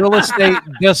 real estate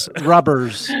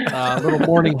disrubbers, little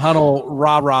morning huddle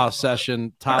rah-rah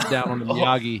session, top down on the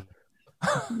Miyagi.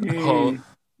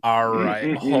 All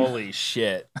right. Holy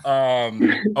shit.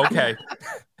 Okay.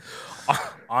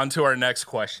 On to our next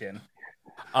question.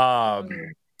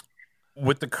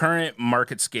 With the current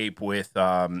marketscape with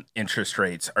interest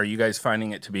rates, are you guys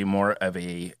finding it to be more of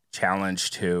a challenge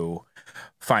to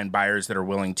find buyers that are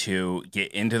willing to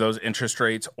get into those interest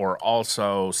rates, or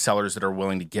also sellers that are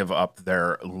willing to give up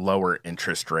their lower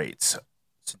interest rates?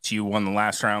 Since you won the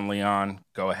last round, Leon,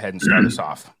 go ahead and start us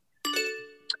off.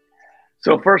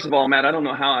 So first of all, Matt, I don't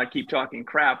know how I keep talking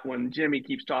crap when Jimmy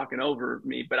keeps talking over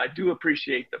me, but I do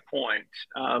appreciate the point.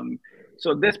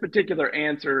 So this particular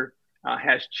answer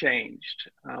has changed.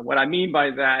 What I mean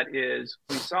by that is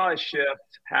we saw a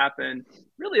shift happen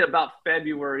really about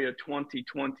February of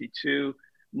 2022.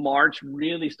 March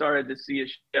really started to see a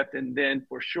shift. And then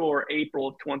for sure, April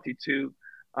of 22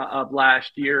 of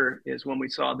last year is when we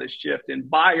saw this shift. And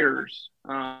buyers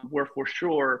were for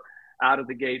sure out of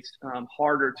the gates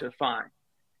harder to find.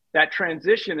 That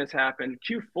transition has happened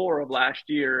Q4 of last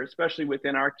year, especially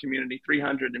within our community,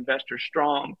 300 investors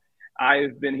strong.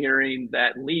 I've been hearing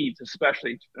that leads,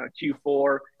 especially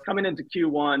Q4, coming into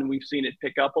Q1, we've seen it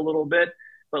pick up a little bit,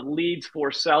 but leads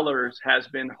for sellers has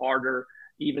been harder,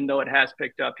 even though it has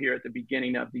picked up here at the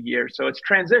beginning of the year. So it's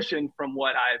transitioned from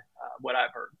what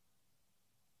I've heard.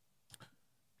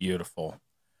 Beautiful.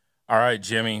 All right,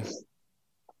 Jimmy,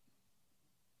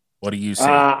 what do you see?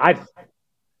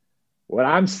 What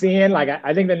I'm seeing, like,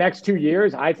 I think the next 2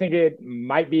 years, I think it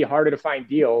might be harder to find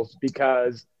deals,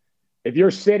 because if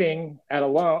you're sitting at a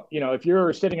loan, if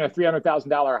you're sitting at a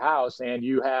 $300,000 house and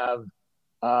you have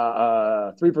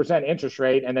a 3% interest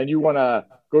rate, and then you want to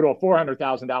go to a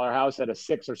 $400,000 house at a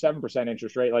 6 or 7%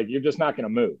 interest rate, like, you're just not going to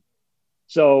move.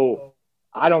 So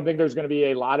I don't think there's going to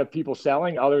be a lot of people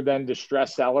selling other than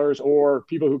distressed sellers or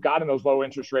people who got in those low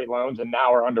interest rate loans and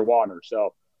now are underwater.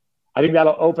 So I think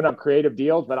that'll open up creative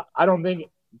deals, but I don't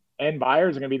think end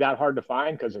buyers are going to be that hard to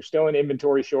find, because there's still an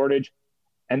inventory shortage.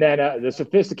 And then the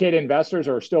sophisticated investors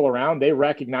are still around. They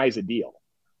recognize a deal.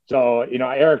 So,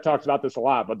 Eric talks about this a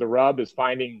lot, but the rub is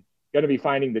going to be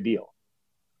finding the deal.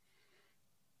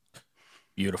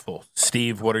 Beautiful.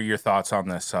 Steve, what are your thoughts on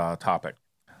this topic?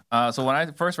 So when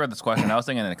I first read this question, I was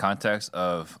thinking in the context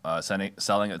of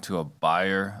selling it to a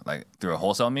buyer, like through a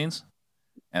wholesale means.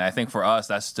 And I think for us,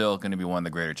 that's still going to be one of the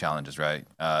greater challenges, right?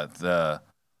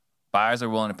 buyers are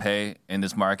willing to pay in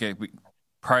this market,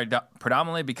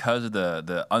 predominantly because of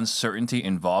the uncertainty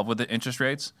involved with the interest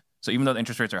rates. So even though the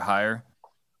interest rates are higher,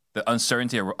 the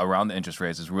uncertainty around the interest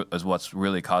rates is what's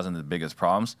really causing the biggest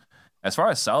problems. As far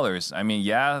as sellers, I mean,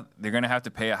 yeah, they're going to have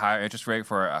to pay a higher interest rate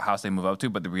for a house they move up to,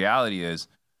 but the reality is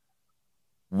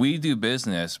we do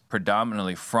business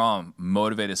predominantly from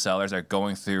motivated sellers that are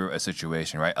going through a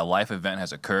situation, right? A life event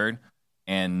has occurred,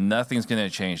 and nothing's going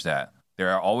to change that. There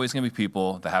are always going to be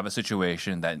people that have a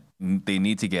situation that they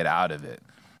need to get out of it.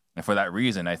 And for that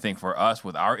reason, I think for us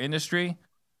with our industry,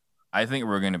 I think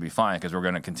we're going to be fine because we're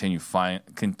going to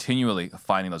continually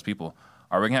finding those people.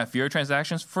 Are we going to have fewer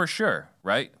transactions? For sure,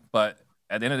 right? But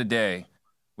at the end of the day,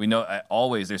 we know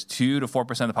always there's 2 to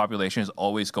 4% of the population is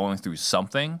always going through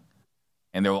something,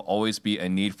 and there will always be a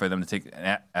need for them to take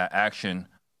action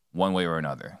one way or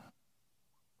another.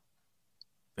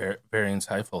 Very, very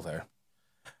insightful there.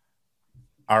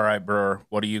 All right, Brewer,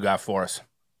 what do you got for us?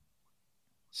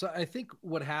 So I think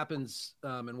what happens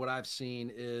and what I've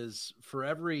seen is for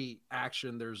every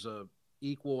action, there's a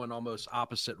equal and almost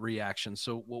opposite reaction.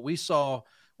 So what we saw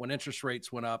when interest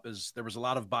rates went up is there was a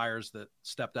lot of buyers that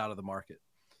stepped out of the market.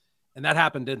 And that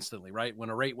happened instantly, right? When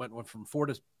a rate went from 4%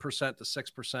 to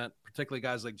 6%, particularly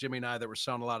guys like Jimmy and I that were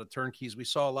selling a lot of turnkeys, we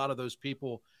saw a lot of those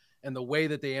people and the way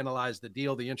that they analyzed the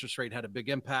deal, the interest rate had a big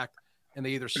impact, and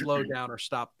they either slowed down or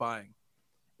stopped buying.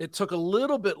 It took a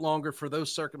little bit longer for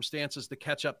those circumstances to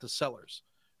catch up to sellers,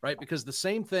 right? Because the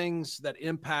same things that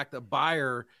impact a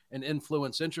buyer and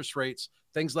influence interest rates,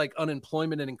 things like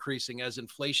unemployment increasing as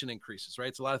inflation increases, right?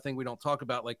 It's a lot of things we don't talk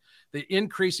about. Like the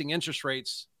increasing interest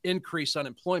rates increase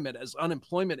unemployment. As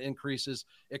unemployment increases,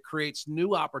 it creates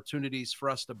new opportunities for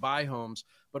us to buy homes.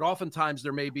 But oftentimes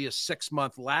there may be a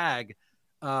 6-month lag.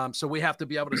 So we have to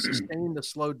be able to sustain the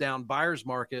slowed down buyer's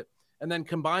market. And then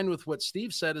combined with what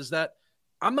Steve said is that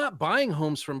I'm not buying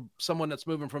homes from someone that's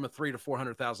moving from a $300,000 to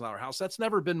 $400,000 house. That's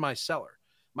never been my seller.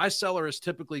 My seller is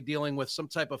typically dealing with some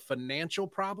type of financial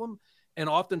problem. And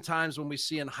oftentimes when we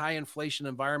see in high inflation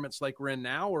environments like we're in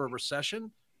now or a recession,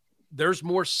 there's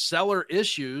more seller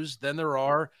issues than there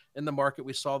are in the market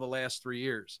we saw the last 3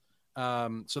 years.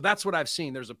 So that's what I've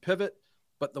seen. There's a pivot,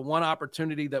 but the one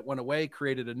opportunity that went away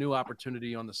created a new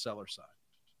opportunity on the seller side.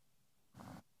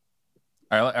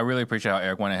 I really appreciate how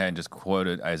Eric went ahead and just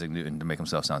quoted Isaac Newton to make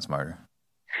himself sound smarter.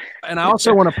 And I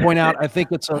also want to point out, I think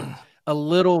it's a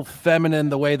little feminine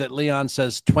the way that Leon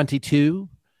says 22,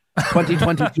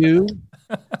 2022,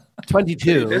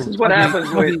 22. This is what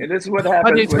happens when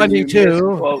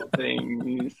 2022 quote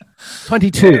things.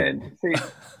 22. And see,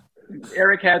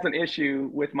 Eric has an issue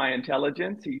with my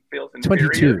intelligence. He feels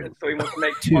inferior, and so he wants to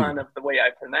make fun of the way I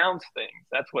pronounce things.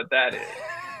 That's what that is.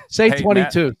 Say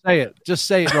 22. Matt. Say it. Just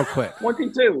say it real quick.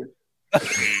 22.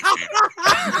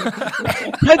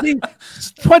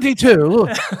 22.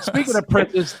 Speaking of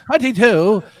Princess,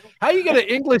 22. How you get an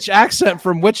English accent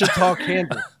from Wichita,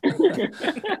 Kansas?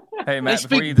 Hey, Matt, they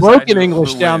speak broken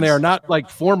English down there, not like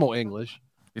formal English.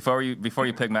 Before you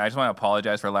pick Matt, I just want to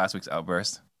apologize for last week's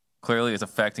outburst. Clearly, it's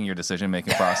affecting your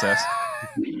decision-making process.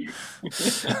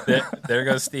 there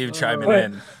goes Steve chiming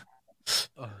in.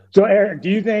 So, Eric, do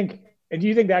you think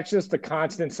that's just the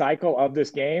constant cycle of this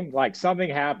game? Like something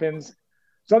happens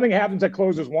that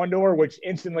closes one door, which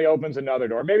instantly opens another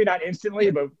door. Maybe not instantly,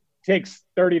 but takes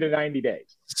 30 to 90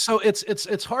 days. So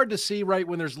it's hard to see, right,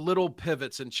 when there's little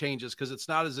pivots and changes because it's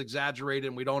not as exaggerated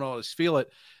and we don't always feel it.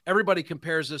 Everybody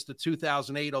compares this to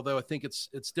 2008, although I think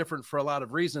it's different for a lot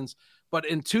of reasons. But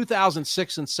in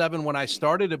 2006 and 2007, when I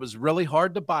started, it was really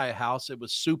hard to buy a house. It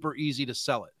was super easy to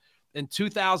sell it. In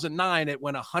 2009, it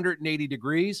went 180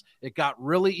 degrees. It got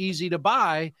really easy to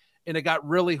buy, and it got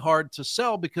really hard to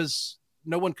sell because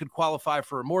no one could qualify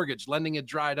for a mortgage. Lending had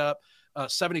dried up.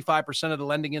 75% of the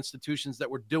lending institutions that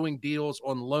were doing deals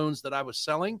on loans that I was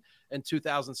selling in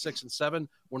 2006 and 2007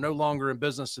 were no longer in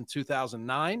business in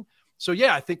 2009. So,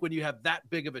 yeah, I think when you have that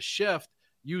big of a shift,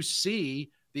 you see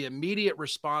the immediate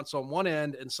response on one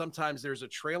end, and sometimes there's a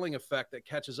trailing effect that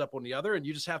catches up on the other, and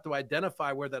you just have to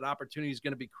identify where that opportunity is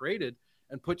going to be created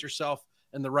and put yourself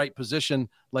in the right position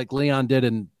like Leon did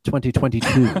in 2022.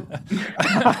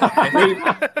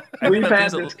 We've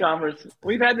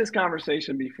had this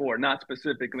conversation before, not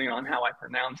specifically on how I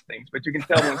pronounce things, but you can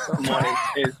tell when someone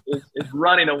is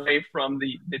running away from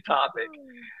the topic.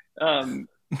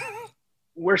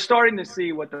 We're starting to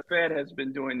see what the Fed has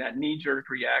been doing, that knee-jerk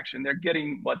reaction. They're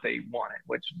getting what they wanted,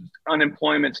 which is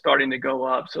unemployment starting to go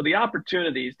up. So the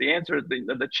opportunities, the answer,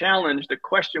 the challenge, the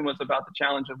question was about the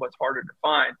challenge of what's harder to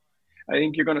find. I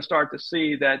think you're going to start to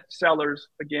see that sellers,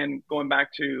 again, going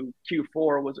back to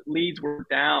Q4, leads were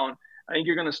down. I think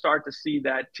you're going to start to see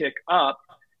that tick up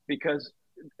because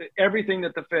everything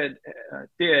that the Fed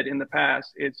did in the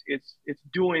past, it's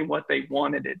doing what they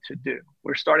wanted it to do.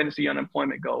 We're starting to see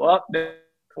unemployment go up.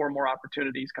 Therefore, more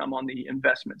opportunities come on the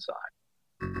investment side.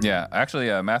 Yeah, actually,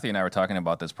 Matthew and I were talking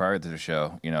about this prior to the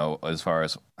show. As far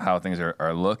as how things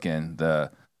are looking,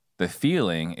 the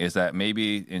feeling is that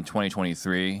maybe in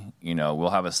 2023, we'll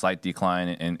have a slight decline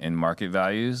in market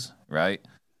values, right?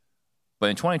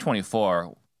 But in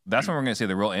 2024, that's when we're going to see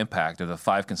the real impact of the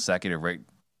 5 consecutive rate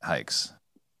hikes.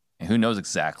 And who knows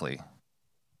exactly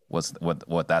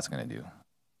what that's going to do.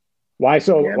 Why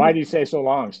do you say so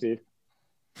long, Steve?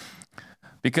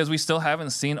 Because we still haven't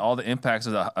seen all the impacts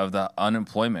of the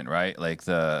unemployment, right? Like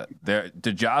the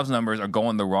jobs numbers are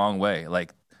going the wrong way.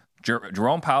 Like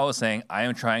Jerome Powell is saying, I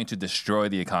am trying to destroy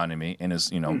the economy in his,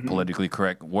 politically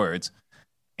correct words,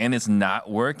 and it's not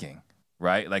working,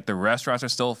 right? Like the restaurants are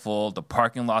still full, the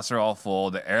parking lots are all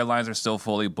full, the airlines are still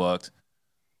fully booked.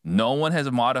 No one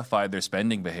has modified their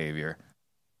spending behavior.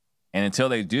 And until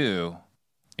they do,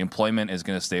 employment is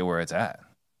going to stay where it's at.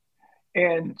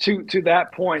 And to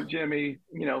that point, Jimmy,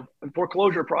 the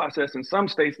foreclosure process in some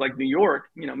states like New York,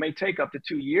 may take up to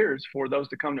 2 years for those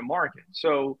to come to market.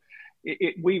 So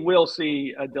we will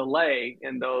see a delay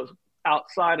in those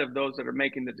outside of those that are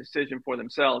making the decision for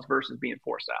themselves versus being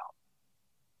forced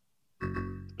out.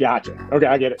 Gotcha. Okay,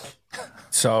 I get it.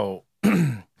 So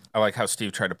I like how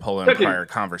Steve tried to pull in prior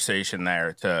conversation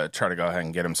there to try to go ahead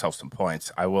and get himself some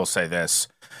points. I will say this,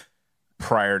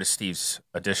 prior to Steve's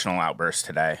additional outburst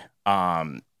today,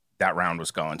 that round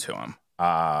was going to him.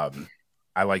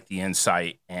 I like the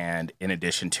insight, and in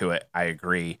addition to it, I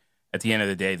agree. At the end of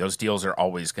the day, those deals are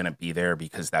always going to be there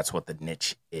because that's what the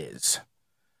niche is.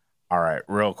 All right,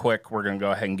 real quick, we're going to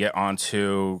go ahead and get on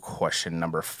to question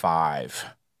number 5.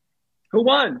 Who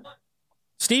won?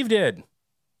 Steve did.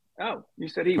 Oh, you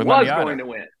said he With was Miata. going to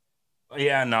win.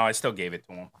 Yeah, no, I still gave it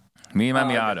to him. Me and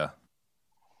my Miata.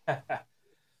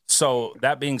 So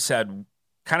that being said,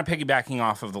 kind of piggybacking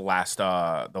off of the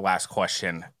last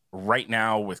question, right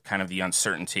now with kind of the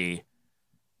uncertainty,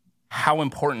 how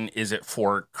important is it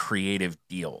for creative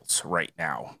deals right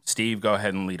now? Steve, go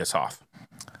ahead and lead us off.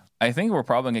 I think we're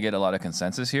probably going to get a lot of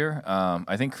consensus here.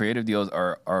 I think creative deals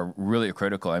are really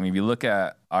critical. I mean, if you look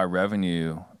at our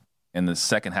revenue in the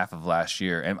second half of last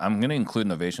year, and I'm going to include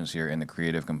innovations here in the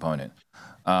creative component.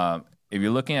 If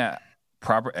you're looking at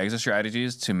proper exit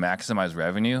strategies to maximize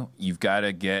revenue, you've got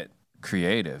to get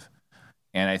creative.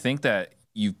 And I think that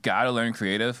you've got to learn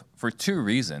creative for 2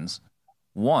 reasons.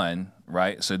 One,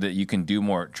 right, so that you can do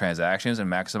more transactions and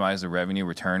maximize the revenue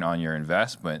return on your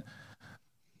investment.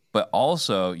 But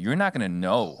also, you're not going to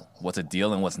know what's a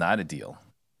deal and what's not a deal,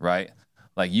 right?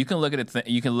 Like you can look at it,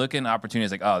 you can look in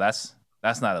opportunities like, oh, that's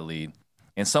not a lead,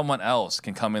 and someone else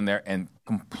can come in there and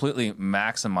completely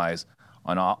maximize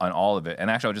on all of it.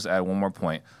 And actually, I'll just add one more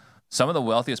point. Some of the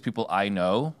wealthiest people I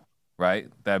know, right,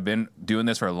 that have been doing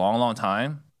this for a long, long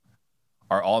time,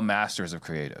 are all masters of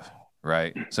creative,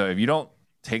 right? So if you don't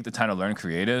take the time to learn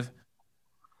creative,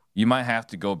 you might have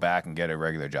to go back and get a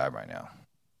regular job right now.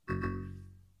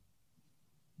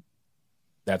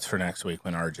 That's for next week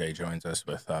when RJ joins us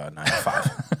with 9 to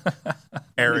 5.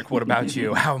 Eric, what about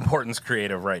you? How important is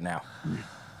creative right now?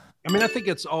 I mean, I think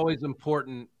it's always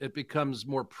important. It becomes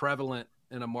more prevalent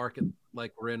in a market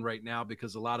like we're in right now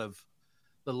because a lot of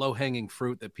the low-hanging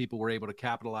fruit that people were able to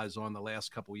capitalize on the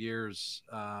last couple of years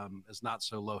is not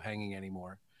so low-hanging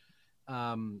anymore.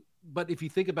 But if you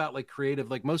think about like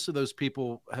creative, like most of those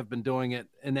people have been doing it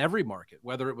in every market,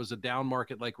 whether it was a down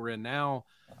market like we're in now.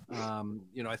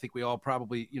 I think we all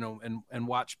probably, and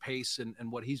watch Pace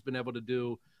and what he's been able to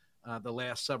do the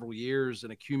last several years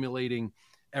and accumulating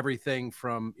everything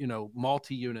from,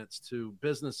 multi-units to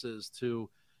businesses to,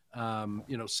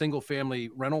 single family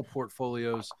rental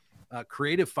portfolios.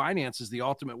 Creative finance is the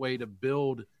ultimate way to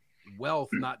build wealth,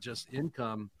 not just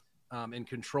income. And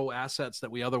control assets that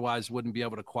we otherwise wouldn't be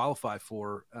able to qualify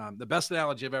for. The best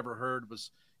analogy I've ever heard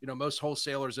was, most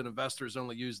wholesalers and investors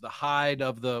only use the hide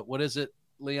of the, what is it,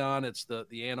 Leon? It's the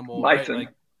animal, bison. Right?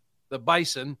 Like the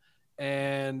bison.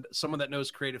 And someone that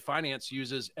knows creative finance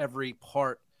uses every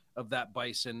part of that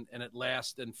bison, and it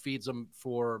lasts and feeds them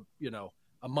for,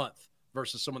 a month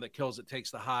versus someone that kills it,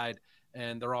 takes the hide,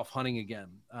 and they're off hunting again.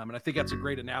 And I think that's a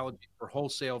great analogy for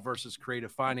wholesale versus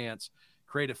creative finance.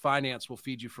 Creative finance will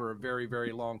feed you for a very,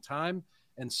 very long time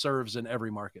and serves in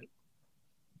every market.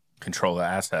 Control the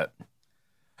asset.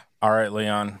 All right,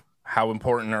 Leon, how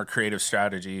important are creative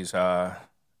strategies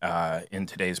in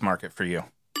today's market for you?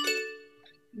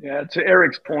 Yeah, to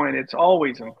Eric's point, it's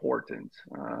always important.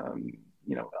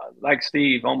 Like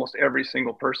Steve, almost every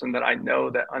single person that I know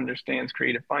that understands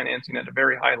creative financing at a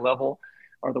very high level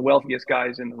are the wealthiest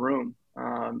guys in the room.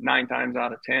 9 times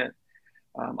out of 10.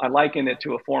 I liken it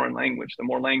to a foreign language. The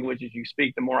more languages you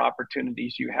speak, the more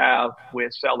opportunities you have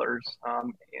with sellers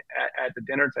at the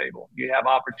dinner table. You have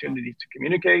opportunities to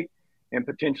communicate and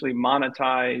potentially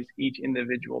monetize each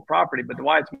individual property. But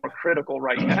why it's more critical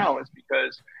right now is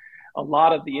because a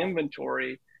lot of the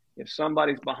inventory, if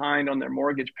somebody's behind on their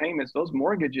mortgage payments, those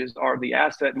mortgages are the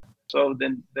asset so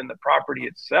than the property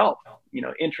itself. You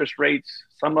know, interest rates,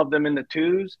 some of them in the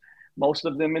 2s, most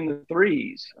of them in the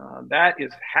 3s. That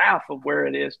is half of where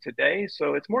it is today.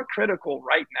 So it's more critical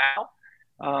right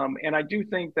now. And I do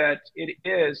think that it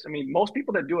is. I mean, most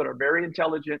people that do it are very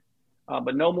intelligent,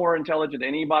 but no more intelligent than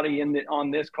anybody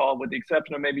on this call, with the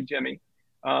exception of maybe Jimmy.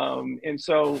 And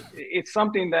so it's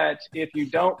something that if you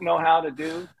don't know how to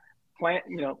do,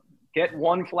 get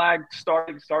one flag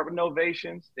started, start with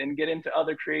novations, then get into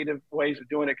other creative ways of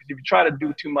doing it. Because if you try to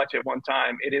do too much at one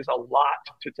time, it is a lot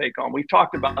to take on. We've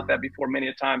talked about that before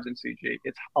many times in CG.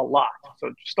 It's a lot.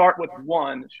 So start with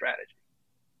one strategy.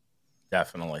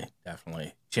 Definitely.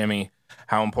 Jimmy,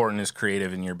 how important is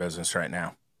creative in your business right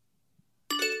now?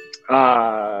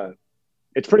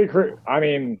 It's pretty I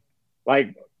mean,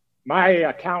 like my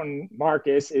accountant,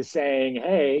 Marcus, is saying,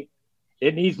 hey,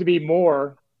 it needs to be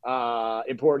more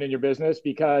important in your business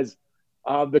because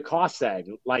of the cost seg.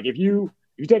 Like if you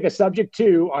take a subject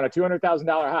to on a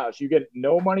 $200,000 house, you get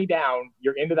no money down,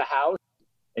 you're into the house.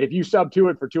 And if you sub to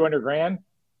it for 200 grand,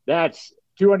 that's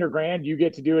 200 grand you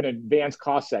get to do an advanced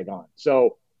cost seg on.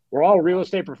 So we're all real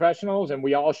estate professionals and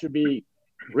we all should be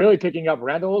really picking up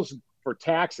rentals for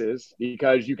taxes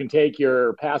because you can take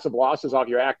your passive losses off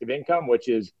your active income, which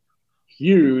is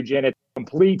huge. And it's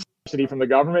complete subsidy from the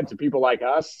government to people like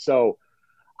us. So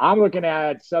I'm looking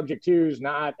at subject twos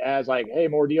not as like, hey,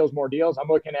 more deals. I'm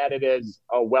looking at it as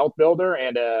a wealth builder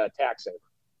and a tax saver.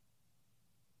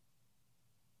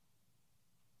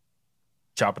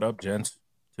 Chop it up, gents.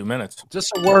 2 minutes.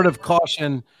 Just a word of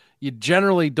caution. You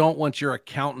generally don't want your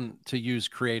accountant to use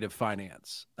creative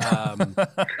finance.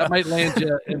 That might land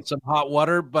you in some hot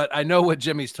water, but I know what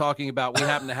Jimmy's talking about. We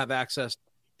happen to have access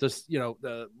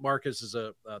to, Marcus is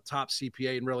a top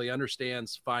CPA and really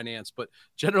understands finance, but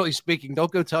generally speaking,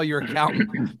 don't go tell your accountant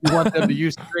you want them to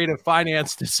use creative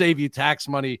finance to save you tax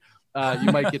money.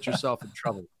 You might get yourself in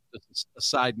trouble. Just a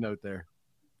side note there.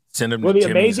 Send them well, to the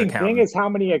Jimmy's amazing accountant. thing is how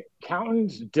many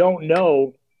accountants don't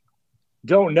know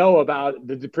about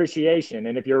the depreciation.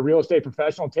 And if you're a real estate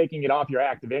professional, taking it off your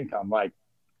active income, like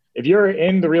if you're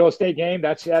in the real estate game,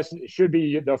 that should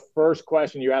be the first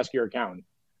question you ask your accountant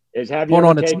is, have you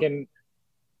ever taken?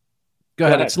 Go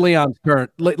ahead. It's Leon's turn.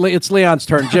 It's Leon's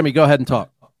turn. Jimmy, go ahead and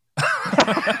talk.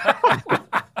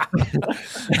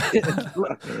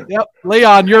 Yep.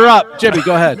 Leon, you're up. Jimmy,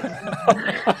 go ahead.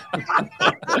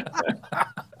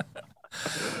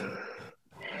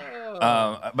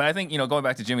 But I think, going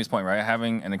back to Jimmy's point, right?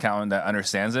 Having an accountant that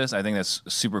understands this, I think that's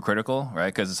super critical, right?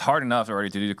 Because it's hard enough already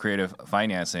to do the creative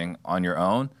financing on your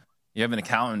own. You have an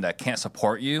accountant that can't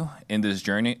support you in this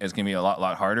journey, it's going to be a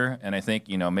lot harder. And I think,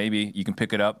 maybe you can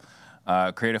pick it up,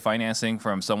 creative financing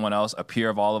from someone else, a peer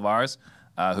of all of ours,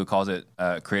 who calls it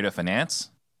creative finance,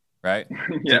 right?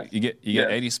 Yeah. So you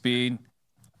get Eddie Speed,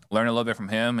 learn a little bit from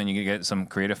him, and you can get some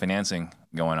creative financing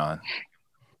going on.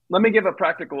 Let me give a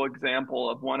practical example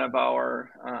of one of our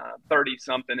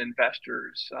 30-something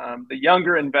investors. The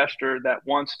younger investor that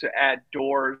wants to add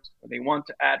doors, they want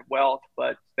to add wealth,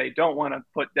 but they don't want to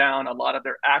put down a lot of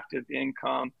their active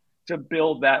income to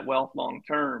build that wealth long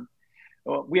term.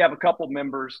 We have a couple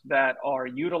members that are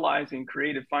utilizing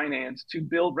creative finance to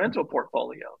build rental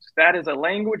portfolios. That is a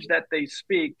language that they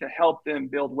speak to help them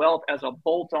build wealth as a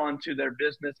bolt-on to their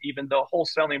business, even though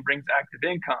wholesaling brings active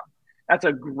income. That's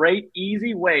a great,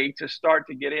 easy way to start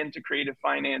to get into creative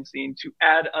financing, to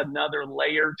add another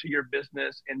layer to your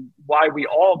business, and why we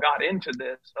all got into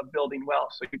this of building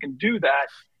wealth. So you can do that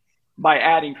by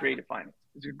adding creative finance.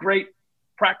 It's a great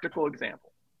practical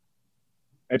example.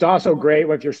 It's also great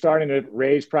if you're starting to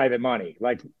raise private money.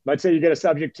 Like, let's say you get a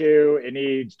subject to, it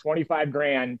needs 25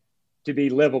 grand to be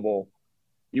livable.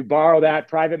 You borrow that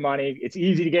private money. It's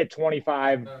easy to get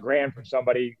 25 grand from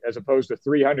somebody as opposed to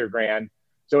 300 grand.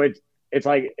 So it's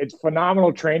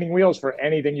phenomenal training wheels for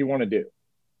anything you want to do.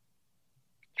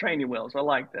 Training wheels. I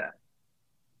like that.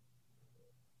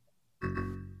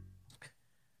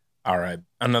 All right.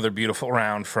 Another beautiful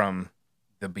round from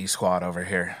the B Squad over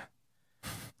here.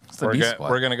 We're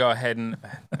going to go ahead and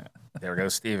there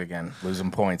goes Steve again,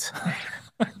 losing points.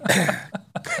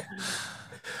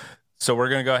 So we're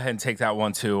going to go ahead and take that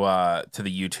one to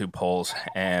the YouTube polls,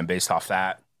 and based off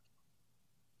that,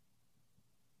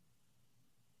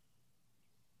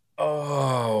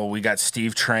 we got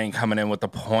Steve Train coming in with the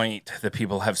point. The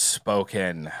people have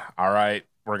spoken. All right,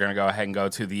 we're gonna go ahead and go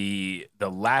to the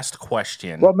last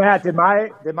question. Well, Matt, did my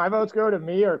votes go to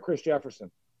me or Chris Jefferson?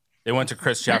 They went to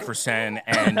Chris Jefferson,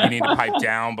 and you need to pipe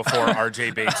down before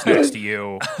RJ Bates next to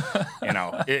you. You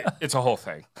know, it's a whole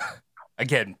thing.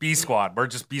 Again, B squad. We're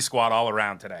just B squad all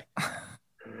around today.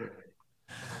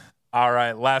 All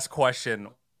right, last question.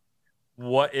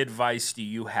 What advice do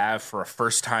you have for a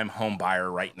first-time home buyer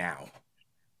right now?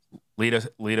 Lead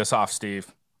us off,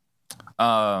 Steve.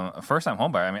 First-time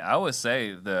home buyer. I mean, I would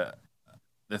say the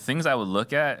things I would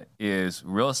look at is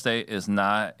real estate is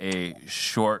not a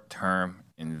short-term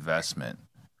investment.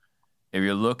 If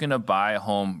you're looking to buy a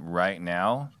home right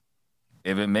now,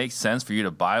 if it makes sense for you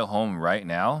to buy a home right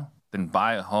now, then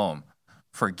buy a home.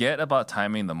 Forget about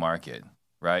timing the market,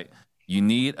 right? You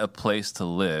need a place to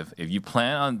live. If you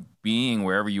plan on being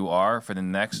wherever you are for the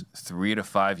next 3 to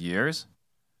 5 years,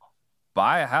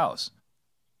 buy a house.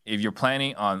 If you're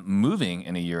planning on moving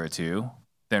in a year or two,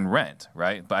 then rent,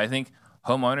 right? But I think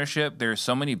home ownership, there's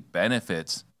so many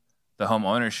benefits to home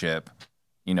ownership,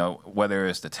 you know, whether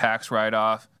it's the tax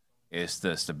write-off, it's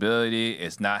the stability,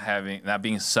 it's not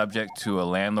being subject to a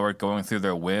landlord going through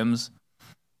their whims.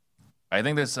 I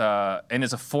think this, and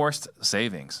it's a forced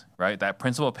savings, right? That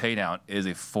principal pay down is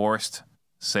a forced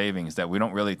savings that we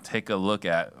don't really take a look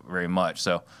at very much.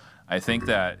 So I think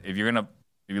that if you're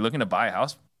looking to buy a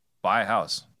house, buy a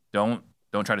house. Don't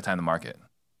try to time the market.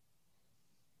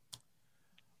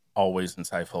 Always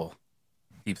insightful,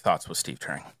 deep thoughts with Steve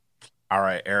Trang. All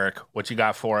right, Eric, what you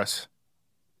got for us?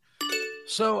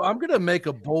 So I'm going to make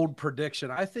a bold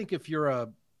prediction. I think if you're a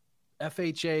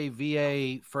FHA,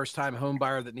 VA, first-time home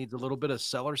buyer that needs a little bit of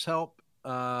seller's help,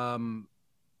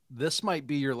 this might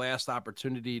be your last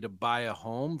opportunity to buy a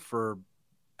home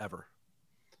forever.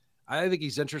 I think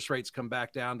these interest rates come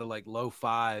back down to like low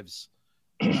fives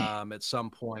at some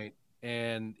point,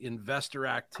 and investor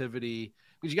activity.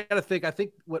 Because you got to think, I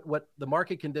think what the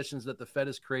market conditions that the Fed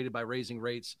has created by raising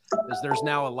rates is there's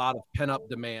now a lot of pent-up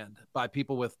demand by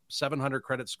people with 700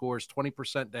 credit scores,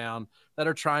 20% down, that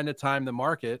are trying to time the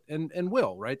market and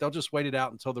will, right? They'll just wait it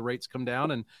out until the rates come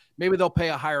down, and maybe they'll pay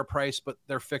a higher price, but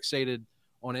they're fixated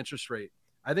on interest rate.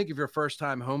 I think if you're a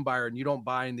first-time home buyer and you don't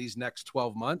buy in these next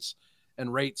 12 months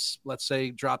and rates, let's say,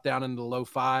 drop down into the low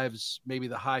fives, maybe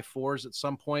the high fours at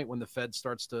some point when the Fed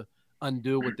starts to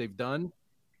undo what they've done,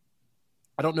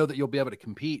 I don't know that you'll be able to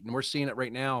compete. And we're seeing it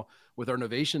right now with our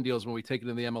Novation deals when we take it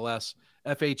in the MLS.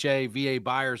 FHA, VA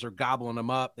buyers are gobbling them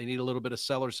up. They need a little bit of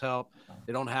seller's help.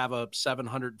 They don't have a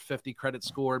 750 credit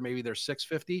score. Maybe they're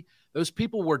 650. Those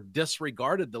people were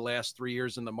disregarded the last 3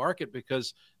 years in the market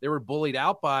because they were bullied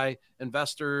out by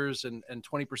investors and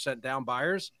 20% down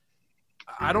buyers.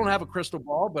 I don't have a crystal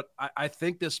ball, but I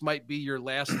think this might be your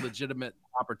last legitimate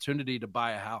opportunity to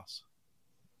buy a house.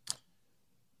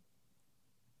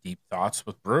 Deep thoughts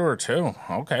with Brewer too.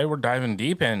 Okay, we're diving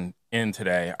deep in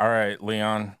today. All right,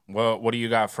 Leon, what do you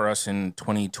got for us in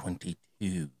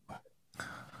 2022?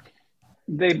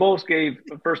 They both gave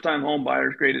first-time home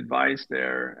buyers great advice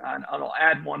there, and I'll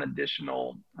add one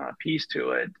additional piece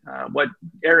to it. What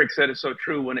Eric said is so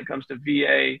true when it comes to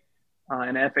VA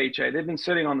and FHA. They've been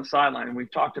sitting on the sideline, and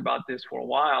we've talked about this for a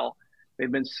while.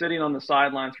 They've been sitting on the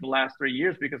sidelines for the last 3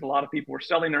 years because a lot of people were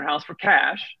selling their house for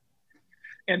cash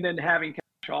and then having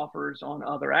offers on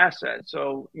other assets.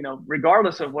 So, you know,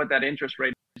 regardless of what that interest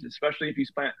rate is, especially if you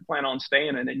plan on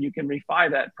staying in it, you can refi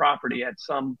that property at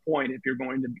some point if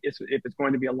it's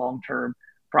going to be a long-term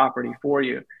property for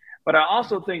you. But I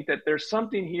also think that there's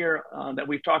something here that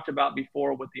we've talked about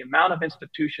before with the amount of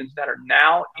institutions that are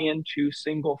now into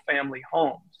single-family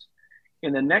homes.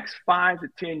 In the next 5 to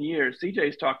 10 years,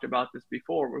 CJ's talked about this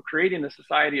before, we're creating a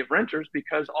society of renters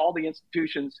because all the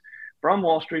institutions from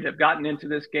Wall Street have gotten into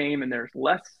this game, and there's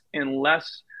less and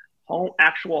less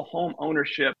actual home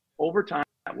ownership over time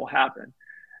that will happen.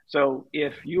 So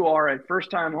if you are a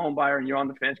first-time home buyer and you're on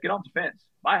the fence, get off the fence,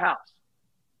 buy a house.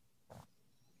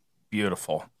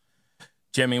 Beautiful.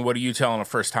 Jimmy, what are you telling a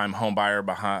first-time home buyer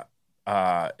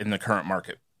in the current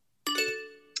market?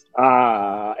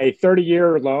 A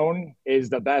 30-year loan is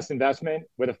the best investment.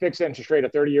 With a fixed interest rate, a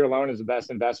 30-year loan is the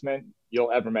best investment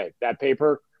you'll ever make. That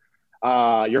paper,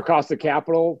 your cost of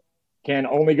capital can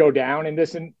only go down in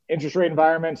this interest rate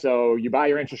environment. So you buy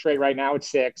your interest rate right now at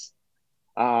 6.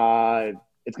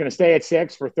 It's going to stay at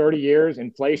 6 for 30 years.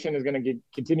 Inflation is going to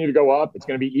continue to go up. It's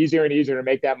going to be easier and easier to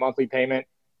make that monthly payment.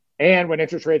 And when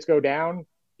interest rates go down,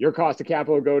 your cost of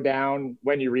capital will go down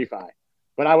when you refi.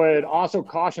 But I would also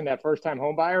caution that first-time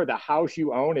home buyer, the house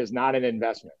you own is not an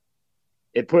investment.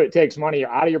 It takes money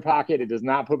out of your pocket. It does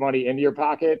not put money into your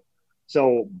pocket.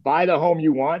 So buy the home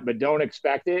you want, but don't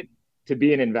expect it to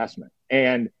be an investment.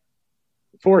 And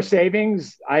for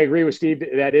savings, I agree with Steve.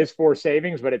 That is for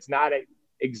savings, but it's not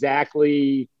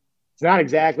exactly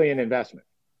an investment.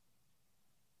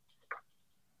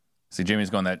 See, Jimmy's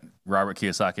going that Robert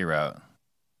Kiyosaki route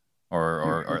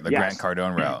or the Yes. Grant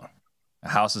Cardone route. A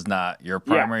house is not your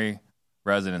primary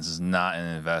residence is not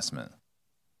an investment.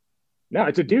 No,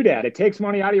 it's a doodad. It takes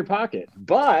money out of your pocket,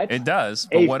 but It does.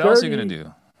 But what else are you going to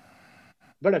do?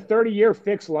 But a 30-year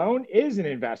fixed loan is an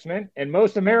investment, and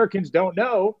most Americans don't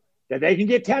know that they can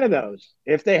get 10 of those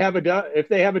if they have a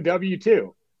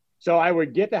W-2. So I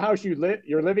would get the house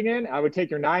you're living in. I would take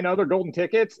your 9 other golden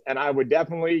tickets, and I would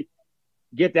definitely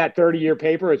get that 30-year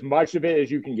paper, as much of it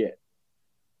as you can get.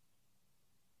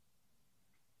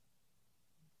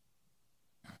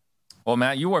 Well,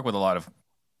 Matt, you work with a lot of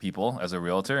people as a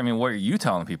realtor. I mean, what are you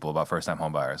telling people about first-time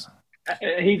home buyers?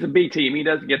 He's a B team. He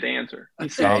doesn't get the answer.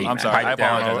 He's I'm sorry. I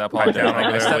apologize.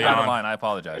 I stepped out of line. I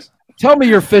apologize. Tell me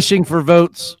you're fishing for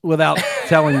votes without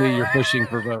telling me you're fishing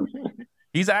for votes.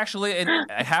 He's actually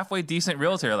a halfway decent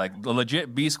realtor, like a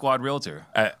legit B squad realtor.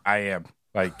 I am.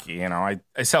 Like, you know,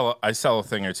 I sell a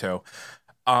thing or two.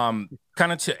 Kind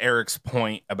of to Eric's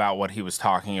point about what he was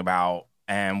talking about,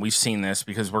 and we've seen this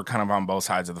because we're kind of on both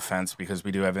sides of the fence because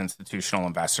we do have institutional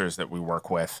investors that we work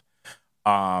with.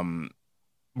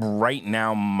 Right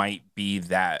now might be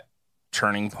that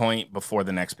turning point before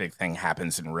the next big thing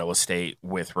happens in real estate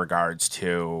with regards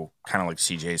to kind of like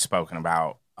CJ's spoken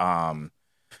about.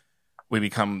 We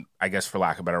become, I guess, for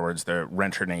lack of better words, the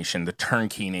renter nation. The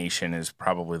turnkey nation is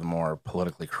probably the more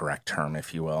politically correct term,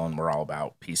 if you will. And we're all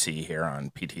about PC here on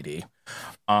PTD.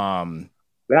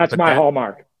 That's my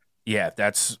hallmark. Yeah,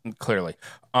 that's clearly.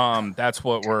 That's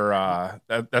what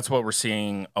we're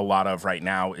seeing a lot of right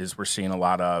now. Is we're seeing a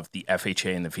lot of the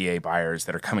FHA and the VA buyers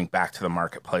that are coming back to the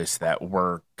marketplace that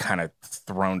were kind of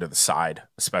thrown to the side,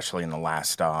 especially in the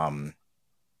last kind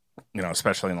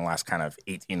of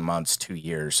 18 months, 2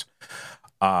 years.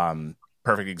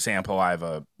 Perfect example. I have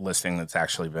a listing that's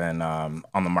actually been on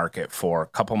the market for a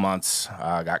couple months.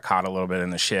 Got caught a little bit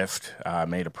in the shift.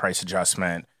 Made a price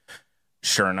adjustment.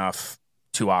 Sure enough,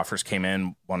 2 offers came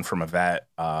in, one from a vet,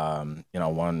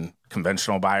 one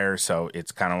conventional buyer. So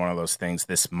it's kind of one of those things.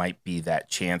 This might be that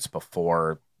chance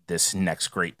before this next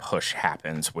great push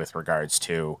happens with regards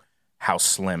to how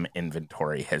slim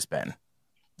inventory has been.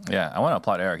 Yeah, I want to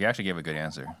applaud Eric. He actually gave a good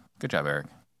answer. Good job, Eric.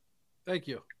 Thank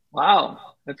you. Wow,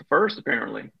 that's a first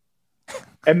apparently.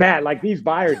 And Matt, like these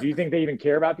buyers, do you think they even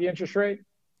care about the interest rate?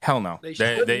 Hell no.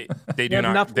 They do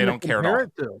not. They don't care at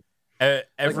all.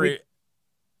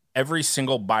 Every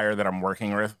single buyer that I'm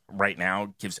working with right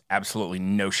now gives absolutely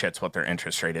no shits what their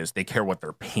interest rate is. They care what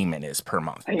their payment is per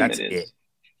month. That's it.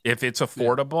 If it's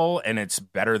affordable and it's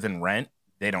better than rent,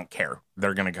 they don't care.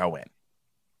 They're going to go in.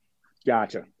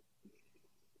 Gotcha.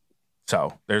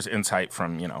 So there's insight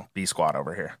from, B Squad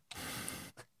over here.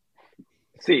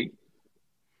 See.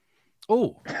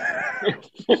 Oh.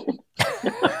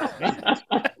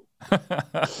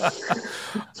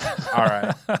 All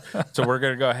right. So we're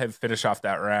going to go ahead and finish off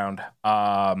that round.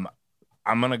 I'm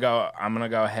going to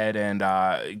go ahead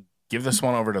and give this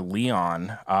one over to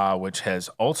Leon, which has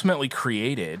ultimately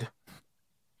created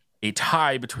a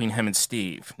tie between him and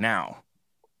Steve. Now,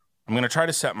 I'm going to try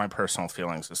to set my personal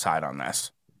feelings aside on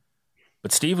this.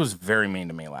 But Steve was very mean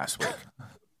to me last week.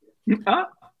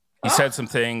 He said some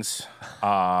things.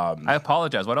 I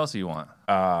apologize. What else do you want?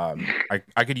 I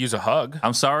could use a hug.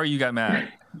 I'm sorry you got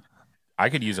mad.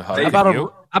 I could use a hug. How about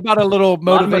a little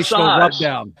motivational rub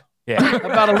down? Yeah. How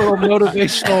about a little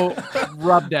motivational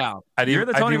rub down? You're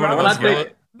the Tony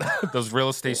Robbins. Those real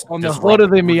estate on the hood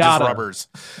of the Miata. Rubbers.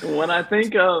 When I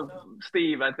think of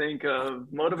Steve, I think of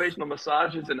motivational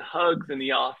massages and hugs in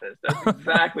the office. That's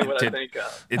exactly what I think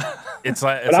of. It's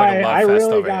like a love I fest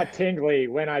really over got tingly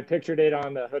when I pictured it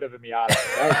on the hood of a Miata.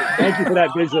 Thank you for that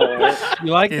visual. Eric.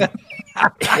 You like that?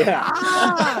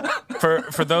 Yeah.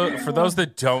 For those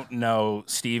that don't know,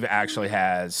 Steve actually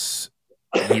he's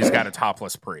got a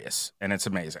topless Prius, and it's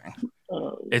amazing.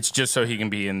 It's just so he can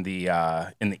be in the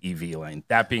EV lane.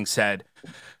 That being said,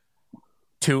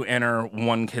 2 enter,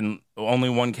 only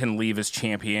one can leave as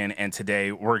champion, and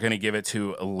today we're gonna give it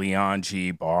to Leon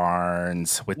G.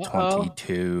 Barnes with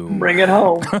 22. Bring it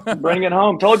home. Bring it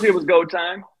home. Told you it was go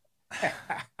time.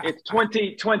 It's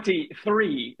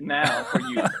 2023 now for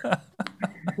you.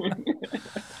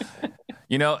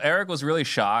 Eric was really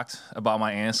shocked about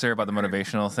my answer about the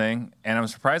motivational thing, and I'm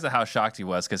surprised at how shocked he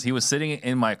was because he was sitting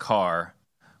in my car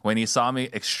when he saw me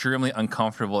extremely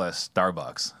uncomfortable at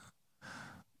Starbucks.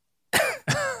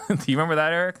 Do you remember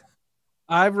that, Eric?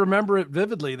 I remember it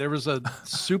vividly. There was a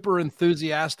super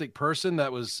enthusiastic person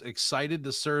that was excited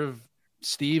to serve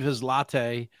Steve his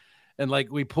latte. And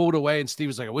like we pulled away and Steve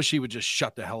was like, I wish he would just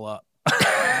shut the hell up.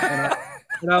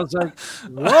 And I was like,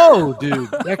 whoa,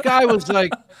 dude, that guy was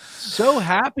like so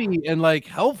happy and like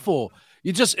helpful.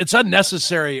 It's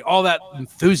unnecessary. All that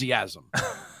enthusiasm.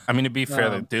 I mean, to be fair,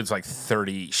 the dude's like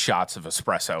 30 shots of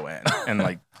espresso in, and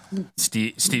like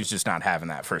Steve's just not having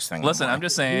that first thing. Listen, I'm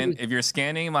just saying, if you're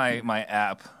scanning my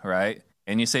app, right,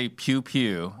 and you say pew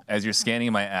pew as you're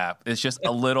scanning my app, it's just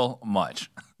a little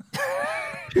much.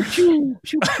 Pew, pew,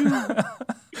 pew, pew.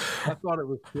 I thought it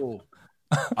was cool.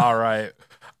 All right.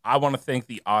 I want to thank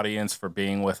the audience for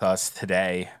being with us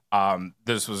today.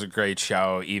 This was a great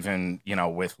show, even,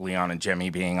 with Leon and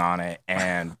Jimmy being on it.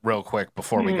 And real quick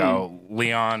before we go,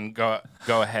 Leon, go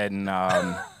ahead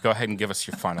and give us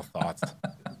your final thoughts.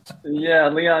 Yeah,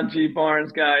 Leon G.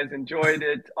 Barnes, guys, enjoyed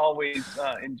it. Always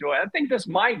enjoy. I think this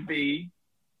could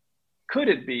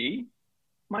it be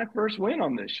my first win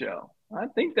on this show? I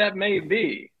think that may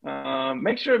be.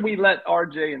 Make sure we let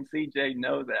RJ and CJ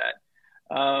know that.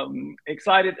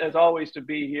 Excited as always to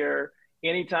be here.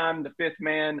 Anytime the fifth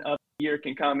man of the year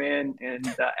can come in and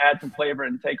add some flavor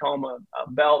and take home a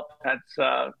belt, that's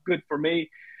good for me.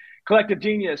 Collective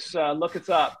Genius, look us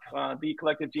up,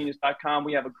 thecollectivegenius.com.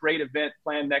 We have a great event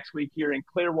planned next week here in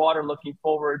Clearwater. Looking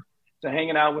forward to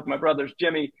hanging out with my brothers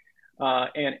Jimmy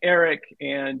and Eric,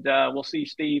 and we'll see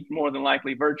Steve more than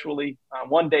likely virtually.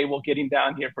 One day we'll get him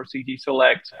down here for CG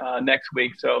Select next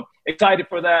week. So excited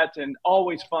for that, and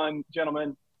always fun,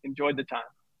 gentlemen. Enjoyed the time,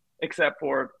 except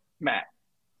for Matt.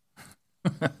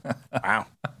 Wow.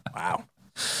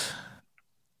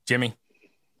 Jimmy?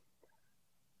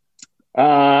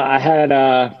 I had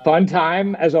a fun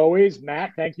time, as always.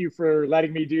 Matt, thank you for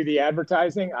letting me do the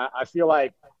advertising. I feel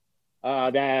like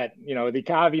that, the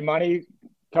Kavi money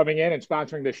coming in and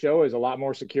sponsoring the show is a lot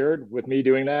more secured with me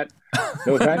doing that.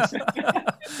 No offense.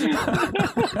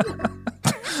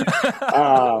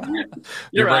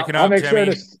 You're breaking up,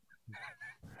 Jimmy.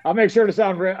 I'll make sure to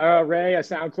sound Ray a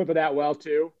sound clip of that well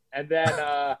too. And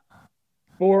then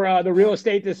for the Real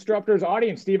Estate Disruptors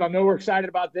audience, Steve, I know we're excited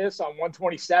about this. On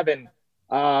 127,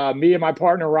 me and my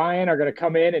partner Ryan are going to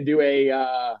come in and do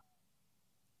a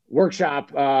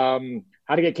workshop,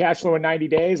 how to get cash flow in 90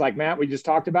 days. Like Matt, we just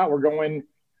talked about, we're going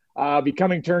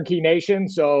becoming Turnkey Nation.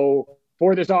 So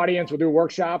for this audience, we'll do a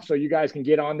workshop so you guys can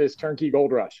get on this turnkey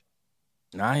gold rush.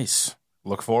 Nice.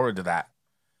 Look forward to that.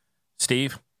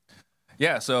 Steve?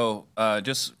 Yeah, so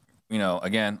just,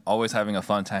 again, always having a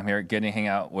fun time here, getting to hang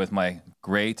out with my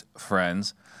great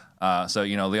friends. So,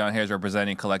 Leon here is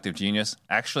representing Collective Genius.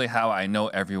 Actually, how I know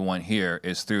everyone here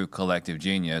is through Collective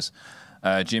Genius.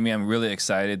 Jimmy, I'm really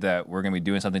excited that we're going to be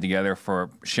doing something together for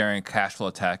sharing cash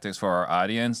flow tactics for our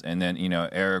audience. And then,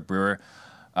 Eric Brewer,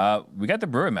 we got the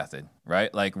Brewer method,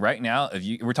 right? Like right now,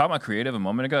 we're talking about creative a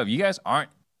moment ago. If you guys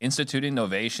aren't instituting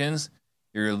novations,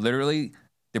 you're literally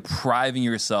depriving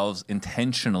yourselves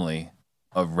intentionally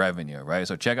of revenue, right?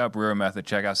 So check out Brewer method,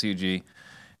 check out CG,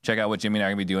 check out what Jimmy and I are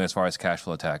going to be doing as far as cash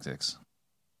flow tactics.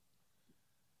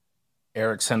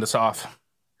 Eric, send us off.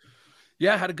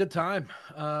 Yeah, I had a good time.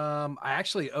 I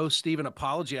actually owe Steve an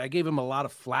apology. I gave him a lot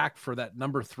of flack for that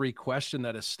number 3 question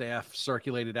that his staff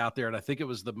circulated out there. And I think it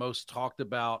was the most talked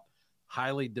about,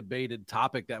 highly debated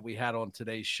topic that we had on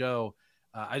today's show.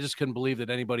 I just couldn't believe that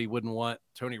anybody wouldn't want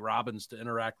Tony Robbins to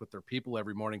interact with their people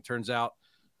every morning. Turns out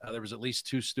there was at least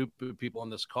 2 stupid people on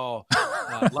this call.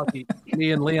 Lucky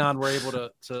me and Leon were able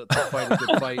to fight a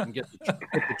good fight and get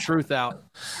the truth out.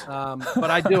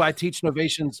 But I teach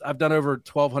novations. I've done over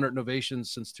 1,200 novations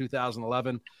since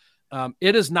 2011.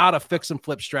 It is not a fix and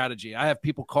flip strategy. I have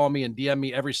people call me and DM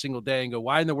me every single day and go,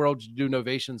 why in the world did you do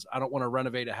novations? I don't want to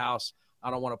renovate a house.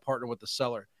 I don't want to partner with the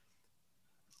seller.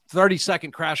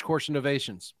 30-second crash course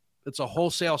innovations. It's a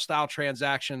wholesale style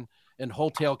transaction in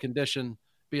wholesale condition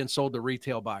being sold to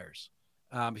retail buyers.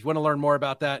 If you want to learn more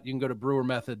about that, you can go to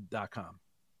brewermethod.com.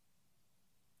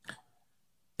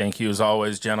 Thank you as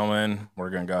always, gentlemen. We're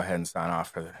going to go ahead and sign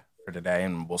off for today,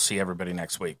 and we'll see everybody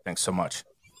next week. Thanks so much.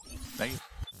 Thank you.